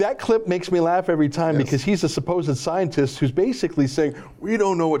 That clip makes me laugh every time, because he's a supposed scientist who's basically saying, we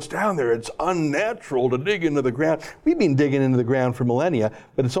don't know what's down there. It's unnatural to dig into the ground. We've been digging into the ground for millennia,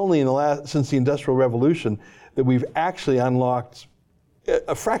 but it's only since the Industrial Revolution that we've actually unlocked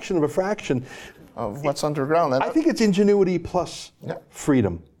a fraction of a fraction of what's underground. I think it's ingenuity plus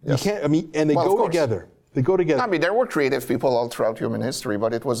freedom. Yes. You can't, and they go together. They go together. I mean, there were creative people all throughout human history,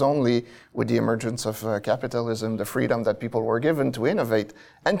 but it was only with the emergence of capitalism, the freedom that people were given to innovate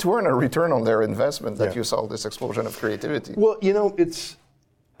and to earn a return on their investment, that you saw this explosion of creativity. Well,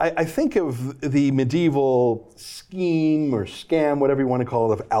 I think of the medieval scheme or scam, whatever you want to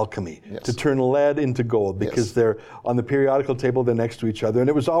call it, of alchemy, to turn lead into gold, because they're on the periodical table, they're next to each other. And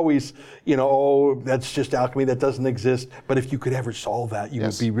it was always, that's just alchemy, that doesn't exist. But if you could ever solve that, you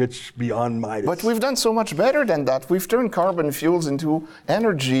would be rich beyond Midas. But we've done so much better than that. We've turned carbon fuels into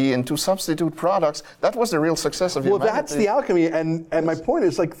energy, into substitute products. That was the real success of humanity. Well, that's the alchemy. And my point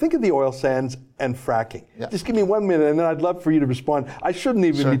is, think of the oil sands and fracking. Just give me 1 minute, and then I'd love for you to respond. I shouldn't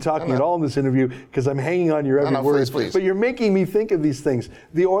even be talking at all in this interview, because I'm hanging on your every word. Please. But you're making me think of these things.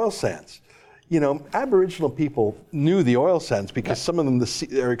 The oil sands. Aboriginal people knew the oil sands because some of them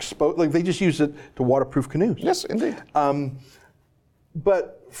are exposed. They just use it to waterproof canoes. Yes, indeed.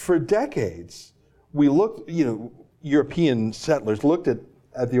 But for decades, we looked. European settlers looked at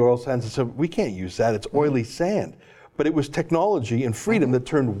the oil sands and said, "We can't use that. It's oily sand." But it was technology and freedom that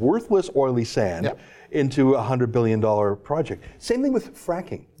turned worthless oily sand into a $100 billion project. Same thing with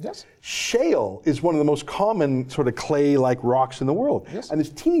fracking. Yes. Shale is one of the most common sort of clay-like rocks in the world. Yes. And there's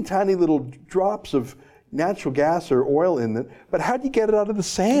teeny tiny little drops of natural gas or oil in it, but how do you get it out of the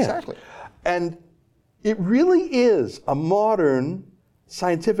sand? Exactly. And it really is a modern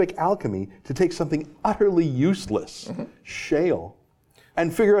scientific alchemy to take something utterly useless, shale,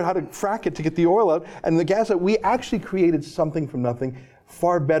 and figure out how to frack it to get the oil out and the gas out. We actually created something from nothing,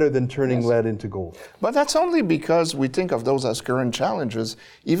 far better than turning lead into gold. But that's only because we think of those as current challenges.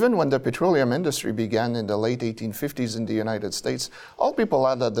 Even when the petroleum industry began in the late 1850s in the United States, all people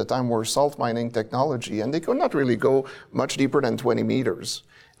had at the time were salt mining technology, and they could not really go much deeper than 20 meters.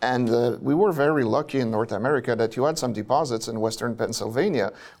 And we were very lucky in North America that you had some deposits in western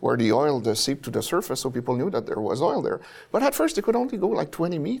Pennsylvania where the oil seeped to the surface, so people knew that there was oil there. But at first, it could only go like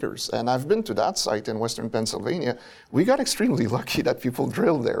 20 meters. And I've been to that site in western Pennsylvania. We got extremely lucky that people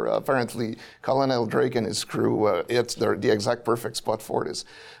drilled there. Apparently, Colonel Drake and his crew, it's the exact perfect spot for this.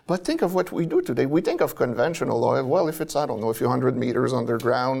 But think of what we do today. We think of conventional oil. Well, if it's, a few hundred meters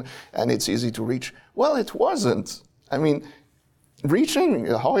underground and it's easy to reach. Well, it wasn't. I mean, reaching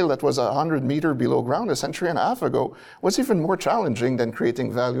oil that was 100 meters below ground a century and a half ago was even more challenging than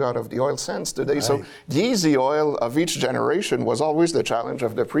creating value out of the oil sands today. Right. So the easy oil of each generation was always the challenge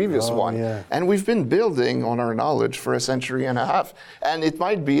of the previous one. Yeah. And we've been building on our knowledge for a century and a half. And it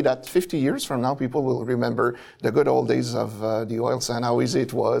might be that 50 years from now, people will remember the good old days of the oil sand, how easy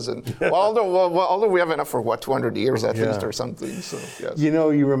it was. And although we have enough for, 200 years at least or something. So, yes. You know,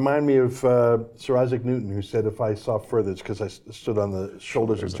 you remind me of Sir Isaac Newton, who said, if I saw further, it's because I stood on the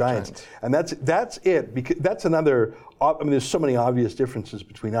shoulders of giants. And that's it. Because that's another, I mean, there's so many obvious differences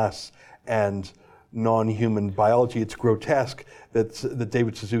between us and non-human biology. It's grotesque that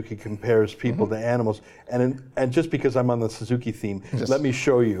David Suzuki compares people to animals. And just because I'm on the Suzuki theme, let me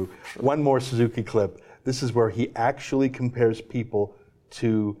show you one more Suzuki clip. This is where he actually compares people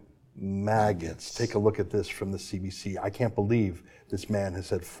to maggots. Take a look at this from the CBC. I can't believe this man has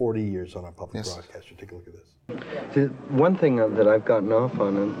had 40 years on a public broadcaster. Take a look at this. The one thing that I've gotten off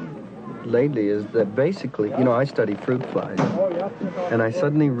on lately is that basically, you know, I study fruit flies, and I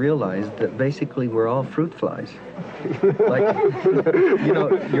suddenly realized that basically we're all fruit flies. Like, you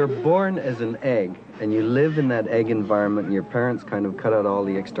know, you're born as an egg, and you live in that egg environment, and your parents kind of cut out all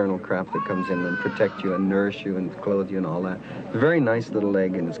the external crap that comes in and protect you and nourish you and clothe you and all that. It's a very nice little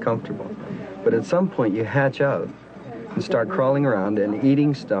egg, and it's comfortable. But at some point, you hatch out and start crawling around and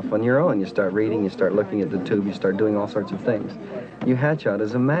eating stuff on your own. You start reading, you start looking at the tube, you start doing all sorts of things. You hatch out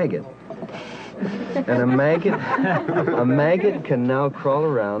as a maggot. And a maggot can now crawl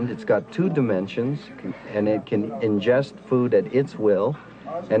around. It's got 2 dimensions, and it can ingest food at its will,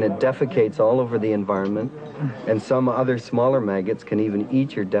 and it defecates all over the environment. And some other smaller maggots can even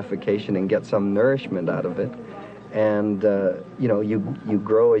eat your defecation and get some nourishment out of it. And you know, you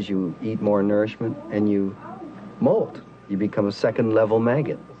grow as you eat more nourishment, and you molt. You become a second-level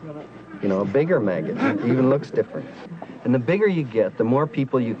maggot. You know, a bigger maggot. It even looks different. And the bigger you get, the more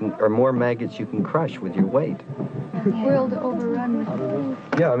people you can, or more maggots you can crush with your weight. World overrun with food.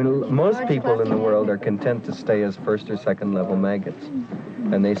 Yeah, I mean, most people in the world are content to stay as first or second level maggots.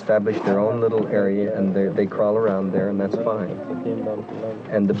 And they establish their own little area, and they crawl around there, and that's fine.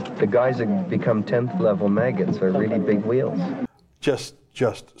 And the guys that become 10th level maggots are really big wheels. Just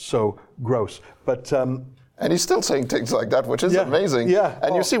so gross. But and he's still saying things like that, which is amazing. Yeah.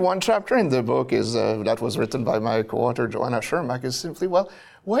 And you see one chapter in the book is that was written by my co-author, Joanna Shermack, is simply, well,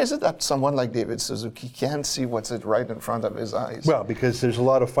 why is it that someone like David Suzuki can't see what's right in front of his eyes? Well, because there's a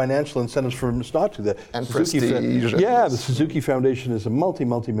lot of financial incentives for him not to. And prestige. The Suzuki Foundation is a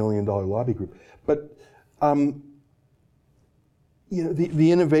multi-million-dollar lobby group. But you know,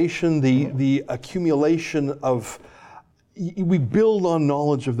 the innovation, the accumulation of, we build on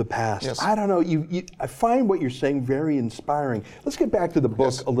knowledge of the past. Yes. I don't know. I find what you're saying very inspiring. Let's get back to the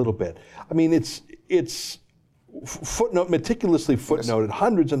book a little bit. I mean, it's meticulously footnoted,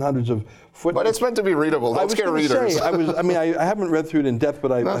 hundreds and hundreds of footnotes. But it's meant to be readable. Don't scare readers. I haven't read through it in depth,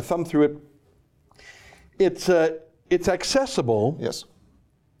 but I thumbed through it. It's accessible. Yes.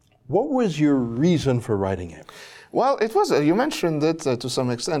 What was your reason for writing it? Well, it was, you mentioned it to some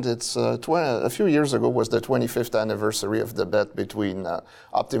extent. It's a few years ago was the 25th anniversary of the bet between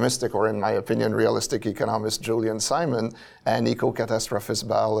optimistic, or in my opinion, realistic economist Julian Simon and eco-catastrophist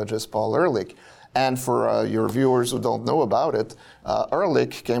biologist Paul Ehrlich. And for your viewers who don't know about it,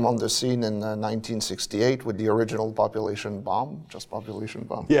 Ehrlich came on the scene in 1968 with the original population bomb, just population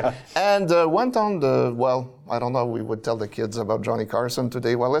bomb. Yeah. And went on the, well, I don't know, we would tell the kids about Johnny Carson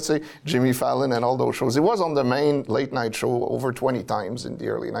today. Well, let's say Jimmy Fallon and all those shows. He was on the main late night show over 20 times in the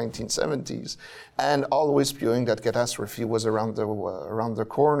early 1970s, and always spewing that catastrophe was around the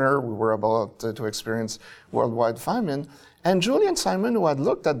corner. We were about to experience worldwide famine. And Julian Simon, who had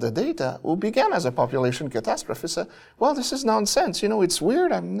looked at the data, who began as a population catastrophe, said, well, this is nonsense. You know, it's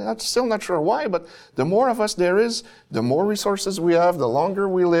weird. I'm still not sure why, but the more of us there is, the more resources we have, the longer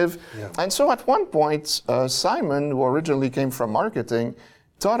we live. Yeah. And so at one point, Simon, who originally came from marketing,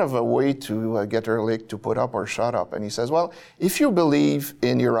 thought of a way to get Ehrlich to put up or shut up. And he says, well, if you believe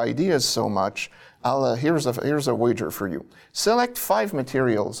in your ideas so much, here's a wager for you. Select 5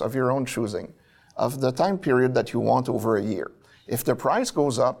 materials of your own choosing, of the time period that you want over a year. If the price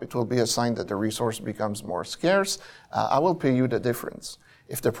goes up, it will be a sign that the resource becomes more scarce. I will pay you the difference.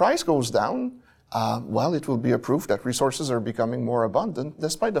 If the price goes down, well, it will be a proof that resources are becoming more abundant,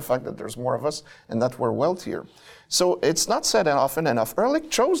 despite the fact that there's more of us and that we're wealthier. So it's not said often enough.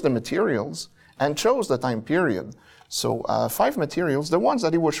 Ehrlich chose the materials and chose the time period. So 5 materials, the ones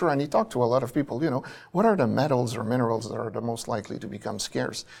that he was sure, and he talked to a lot of people, you know, what are the metals or minerals that are the most likely to become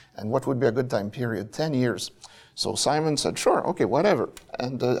scarce? And what would be a good time period? 10 years. So Simon said, sure, okay, whatever.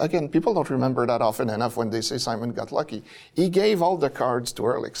 And again, people don't remember that often enough when they say Simon got lucky. He gave all the cards to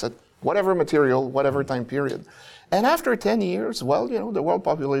Ehrlich, said, whatever material, whatever time period. And after 10 years, well, you know, the world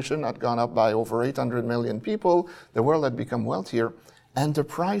population had gone up by over 800 million people. The world had become wealthier. And the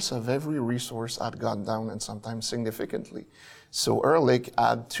price of every resource had gone down, and sometimes significantly. So Ehrlich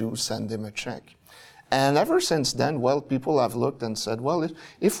had to send him a check. And ever since then, well, people have looked and said, well,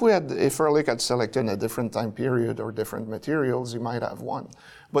 if Ehrlich had selected a different time period or different materials, he might have won.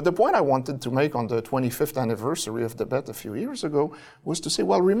 But the point I wanted to make on the 25th anniversary of the bet a few years ago was to say,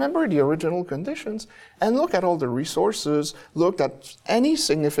 well, remember the original conditions and look at all the resources, look at any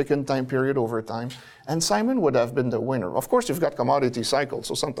significant time period over time, and Simon would have been the winner. Of course, you've got commodity cycles,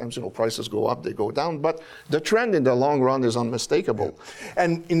 so sometimes, you know, prices go up, they go down, but the trend in the long run is unmistakable.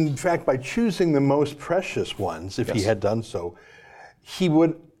 And in fact, by choosing the most precious ones, if he had done so, he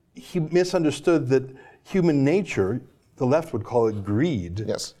misunderstood that human nature, the left would call it greed.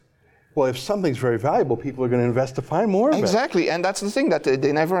 Yes. Well, if something's very valuable, people are going to invest to find more of it. Exactly, and that's the thing that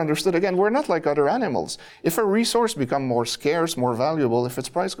they never understood. Again, we're not like other animals. If a resource becomes more scarce, more valuable, if its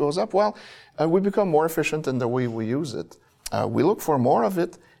price goes up, well, we become more efficient in the way we use it. We look for more of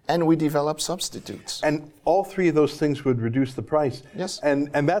it, and we develop substitutes. And all three of those things would reduce the price. Yes.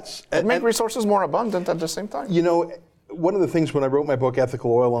 And that's... And make resources more abundant at the same time. You know, one of the things when I wrote my book,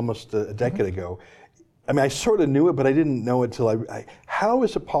 Ethical Oil, almost a decade ago, I mean, I sort of knew it, but I didn't know it till how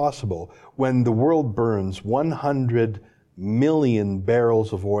is it possible when the world burns 100 million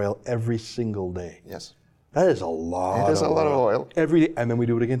barrels of oil every single day? Yes. That is a lot. It is a lot of oil. Every day, and then we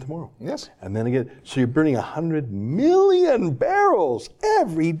do it again tomorrow. Yes. And then again. So you're burning 100 million barrels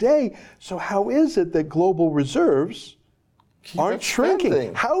every day. So how is it that global reserves aren't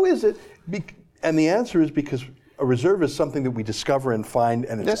shrinking? How is it? And the answer is because a reserve is something that we discover and find,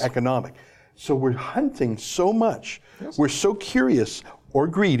 and it's economic. So we're hunting so much. Yes. We're so curious or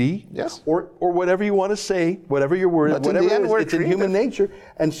greedy, or whatever you want to say, whatever your word, whatever it is, it's in human nature.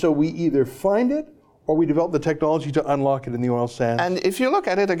 And so we either find it or we develop the technology to unlock it in the oil sands. And if you look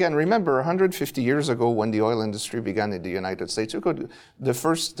at it again, remember 150 years ago when the oil industry began in the United States, the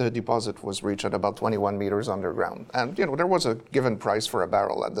first deposit was reached at about 21 meters underground. And, you know, there was a given price for a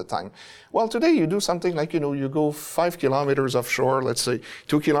barrel at the time. Well, today you do something like, you know, you go 5 kilometers offshore, let's say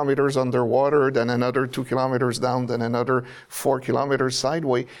 2 kilometers underwater, then another 2 kilometers down, then another 4 kilometers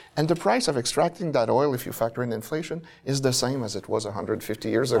sideways. And the price of extracting that oil, if you factor in inflation, is the same as it was 150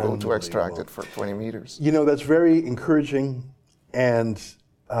 years ago to extract it for 20 meters. You know, that's very encouraging, and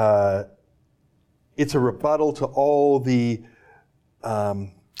it's a rebuttal to all the...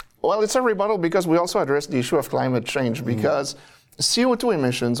 Well, it's a rebuttal because we also address the issue of climate change, because CO2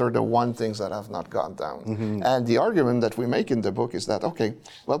 emissions are the one things that have not gone down. And the argument that we make in the book is that, okay,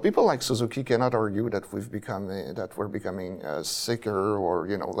 well, people like Suzuki cannot argue that we're becoming sicker or,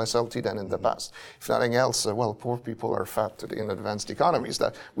 you know, less healthy than in the past. If nothing else, well, poor people are fat today in advanced economies.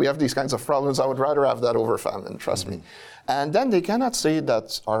 That we have these kinds of problems. I would rather have that over famine, trust me. And then they cannot say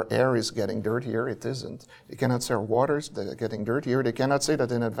that our air is getting dirtier. It isn't. They cannot say our waters are getting dirtier. They cannot say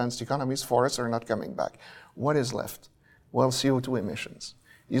that in advanced economies, forests are not coming back. What is left? Well, CO2 emissions.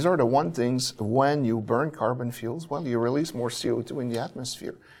 These are the one things when you burn carbon fuels, well, you release more CO2 in the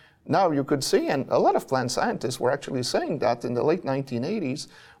atmosphere. Now, you could see, and a lot of plant scientists were actually saying that in the late 1980s,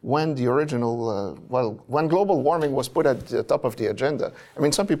 when the original, when global warming was put at the top of the agenda. I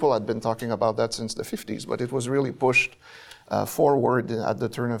mean, some people had been talking about that since the 50s, but it was really pushed forward at the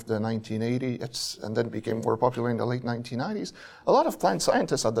turn of the 1980s, and then became more popular in the late 1990s. A lot of plant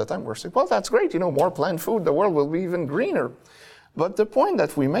scientists at the time were saying, well, that's great, you know, more plant food, the world will be even greener. But the point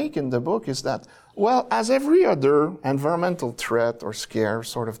that we make in the book is that, well, as every other environmental threat or scare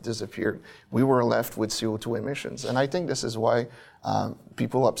sort of disappeared, we were left with CO2 emissions. And I think this is why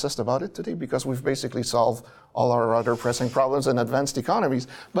people are obsessed about it today, because we've basically solved all our other pressing problems in advanced economies.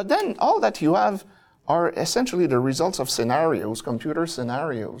 But then all that you have are essentially the results of scenarios, computer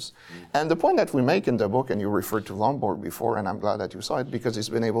scenarios. And the point that we make in the book, and you referred to Lombard before, and I'm glad that you saw it because he's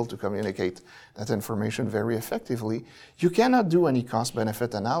been able to communicate that information very effectively, you cannot do any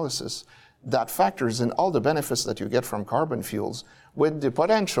cost-benefit analysis that factors in all the benefits that you get from carbon fuels with the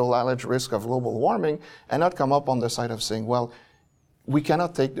potential alleged risk of global warming and not come up on the side of saying, well, we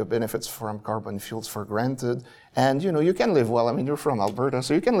cannot take the benefits from carbon fuels for granted. And, you know, you can live well. I mean, you're from Alberta,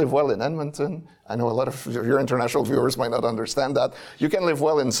 so you can live well in Edmonton. I know a lot of your international viewers might not understand that. You can live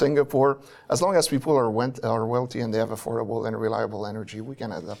well in Singapore. As long as people are wealthy and they have affordable and reliable energy, we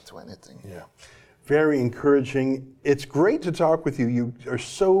can adapt to anything. Yeah. very encouraging. It's great to talk with you. You are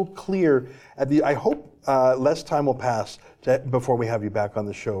so clear. I hope less time will pass before we have you back on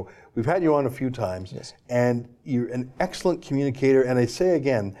the show. We've had you on a few times, and you're an excellent communicator. And I say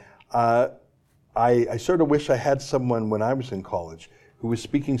again, I sort of wish I had someone when I was in college who was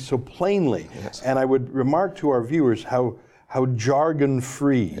speaking so plainly. And I would remark to our viewers how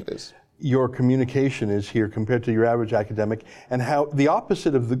jargon-free your communication is here compared to your average academic, and how the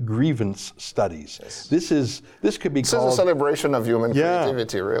opposite of the grievance studies. This could be called... This is a celebration of human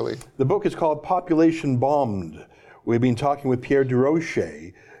creativity, really. The book is called Population Bombed. We've been talking with Pierre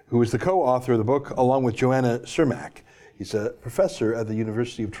Durocher, who is the co-author of the book, along with Joanna Cermak. He's a professor at the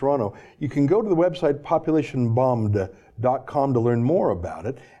University of Toronto. You can go to the website populationbombed.com to learn more about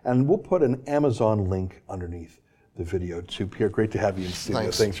it, and we'll put an Amazon link underneath the video too. Pierre, great to have you in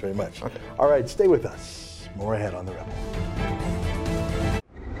studio. Thanks very much. Okay. All right, stay with us. More ahead on The Rebel.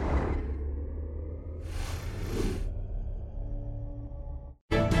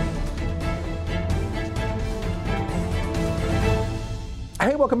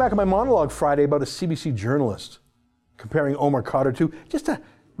 Hey, welcome back to my monologue Friday about a CBC journalist comparing Omar Khadr to just a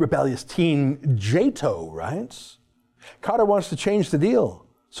rebellious teen JATO, right? Khadr wants to change the deal,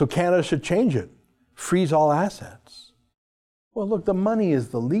 so Canada should change it. Freeze all assets. Well, look, the money is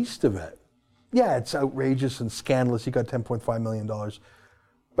the least of it. Yeah, it's outrageous and scandalous. He got $10.5 million.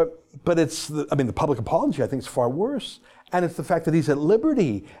 But it's, the public apology, I think, is far worse. And it's the fact that he's at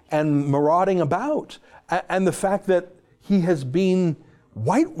liberty and marauding about. And the fact that he has been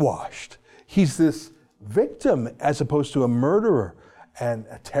whitewashed. He's this victim as opposed to a murderer and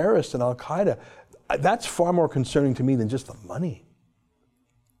a terrorist and Al-Qaeda. That's far more concerning to me than just the money.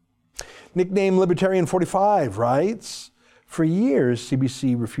 Nicknamed Libertarian 45 writes, for years,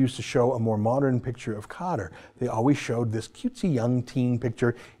 CBC refused to show a more modern picture of Khadr. They always showed this cutesy young teen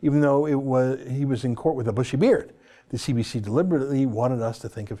picture, even though he was in court with a bushy beard. The CBC deliberately wanted us to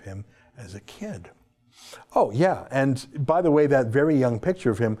think of him as a kid. Oh, yeah, and by the way, that very young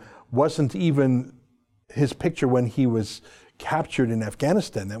picture of him wasn't even his picture when he was captured in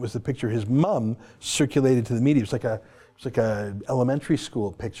Afghanistan. That was the picture his mom circulated to the media. It was like a elementary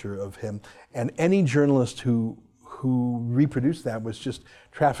school picture of him. And any journalist who reproduced that was just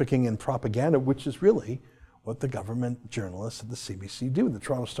trafficking in propaganda, which is really what the government journalists at the CBC do. The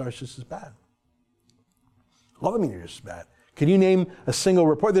Toronto Star is just as bad. All the media is just bad. Can you name a single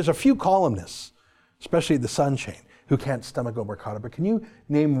report? There's a few columnists, especially at the Sunshine, who can't stomach Omar Khadr, but can you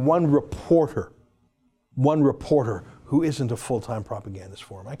name one reporter who isn't a full-time propagandist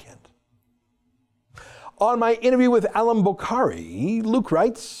for him? I can't. On my interview with Alam Bokhari, Luke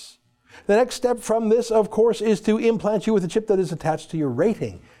writes, the next step from this, of course, is to implant you with a chip that is attached to your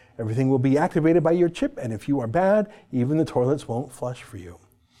rating. Everything will be activated by your chip, and if you are bad, even the toilets won't flush for you.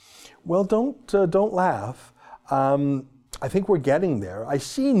 Well, don't laugh. I think we're getting there. I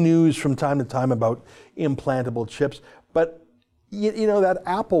see news from time to time about implantable chips, but you know, that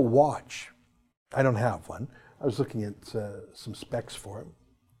Apple Watch, I don't have one. I was looking at some specs for it.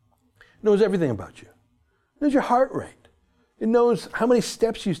 It knows everything about you. It knows your heart rate. It knows how many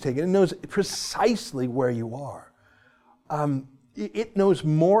steps you've taken. It knows precisely where you are. It knows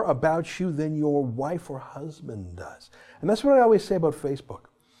more about you than your wife or husband does. And that's what I always say about Facebook.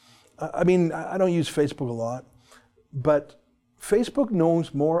 I don't use Facebook a lot, but Facebook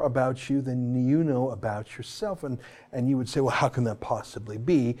knows more about you than you know about yourself. And you would say, well, how can that possibly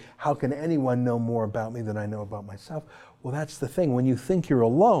be? How can anyone know more about me than I know about myself? Well, that's the thing. When you think you're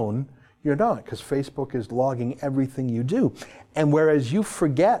alone, you're not, because Facebook is logging everything you do. And whereas you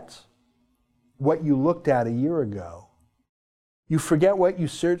forget what you looked at a year ago, you forget what you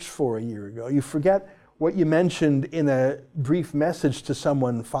searched for a year ago, you forget what you mentioned in a brief message to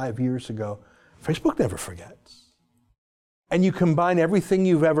someone 5 years ago, Facebook never forgets. And you combine everything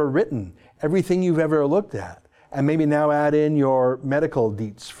you've ever written, everything you've ever looked at, and maybe now add in your medical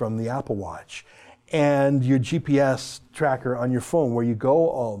deets from the Apple Watch and your GPS tracker on your phone where you go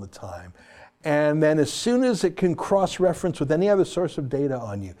all the time. And then as soon as it can cross-reference with any other source of data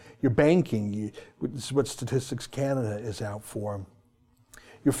on you, your banking, this is what Statistics Canada is out for,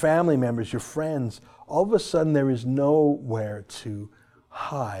 your family members, your friends, all of a sudden there is nowhere to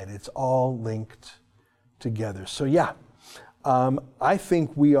hide. It's all linked together. So yeah, I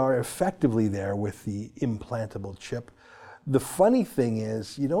think we are effectively there with the implantable chip. The funny thing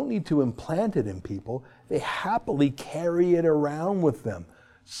is, you don't need to implant it in people. They happily carry it around with them,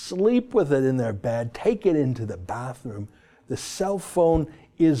 sleep with it in their bed, take it into the bathroom. The cell phone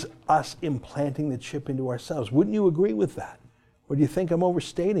is us implanting the chip into ourselves. Wouldn't you agree with that? Or do you think I'm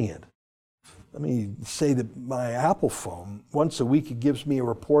overstating it? Let me say that my Apple phone, once a week, it gives me a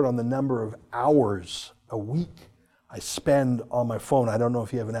report on the number of hours a week I spend on my phone. I don't know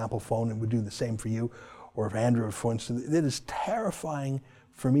if you have an Apple phone, it would do the same for you, or if Android phones. It is terrifying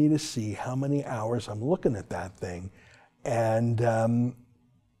for me to see how many hours I'm looking at that thing. And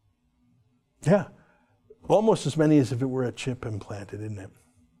yeah, almost as many as if it were a chip implanted, isn't it?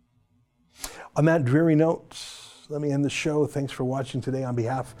 On that dreary note, let me end the show. Thanks for watching today on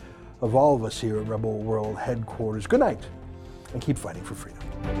behalf of all of us here at Rebel World Headquarters. Good night, and keep fighting for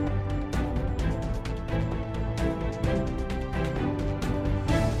freedom.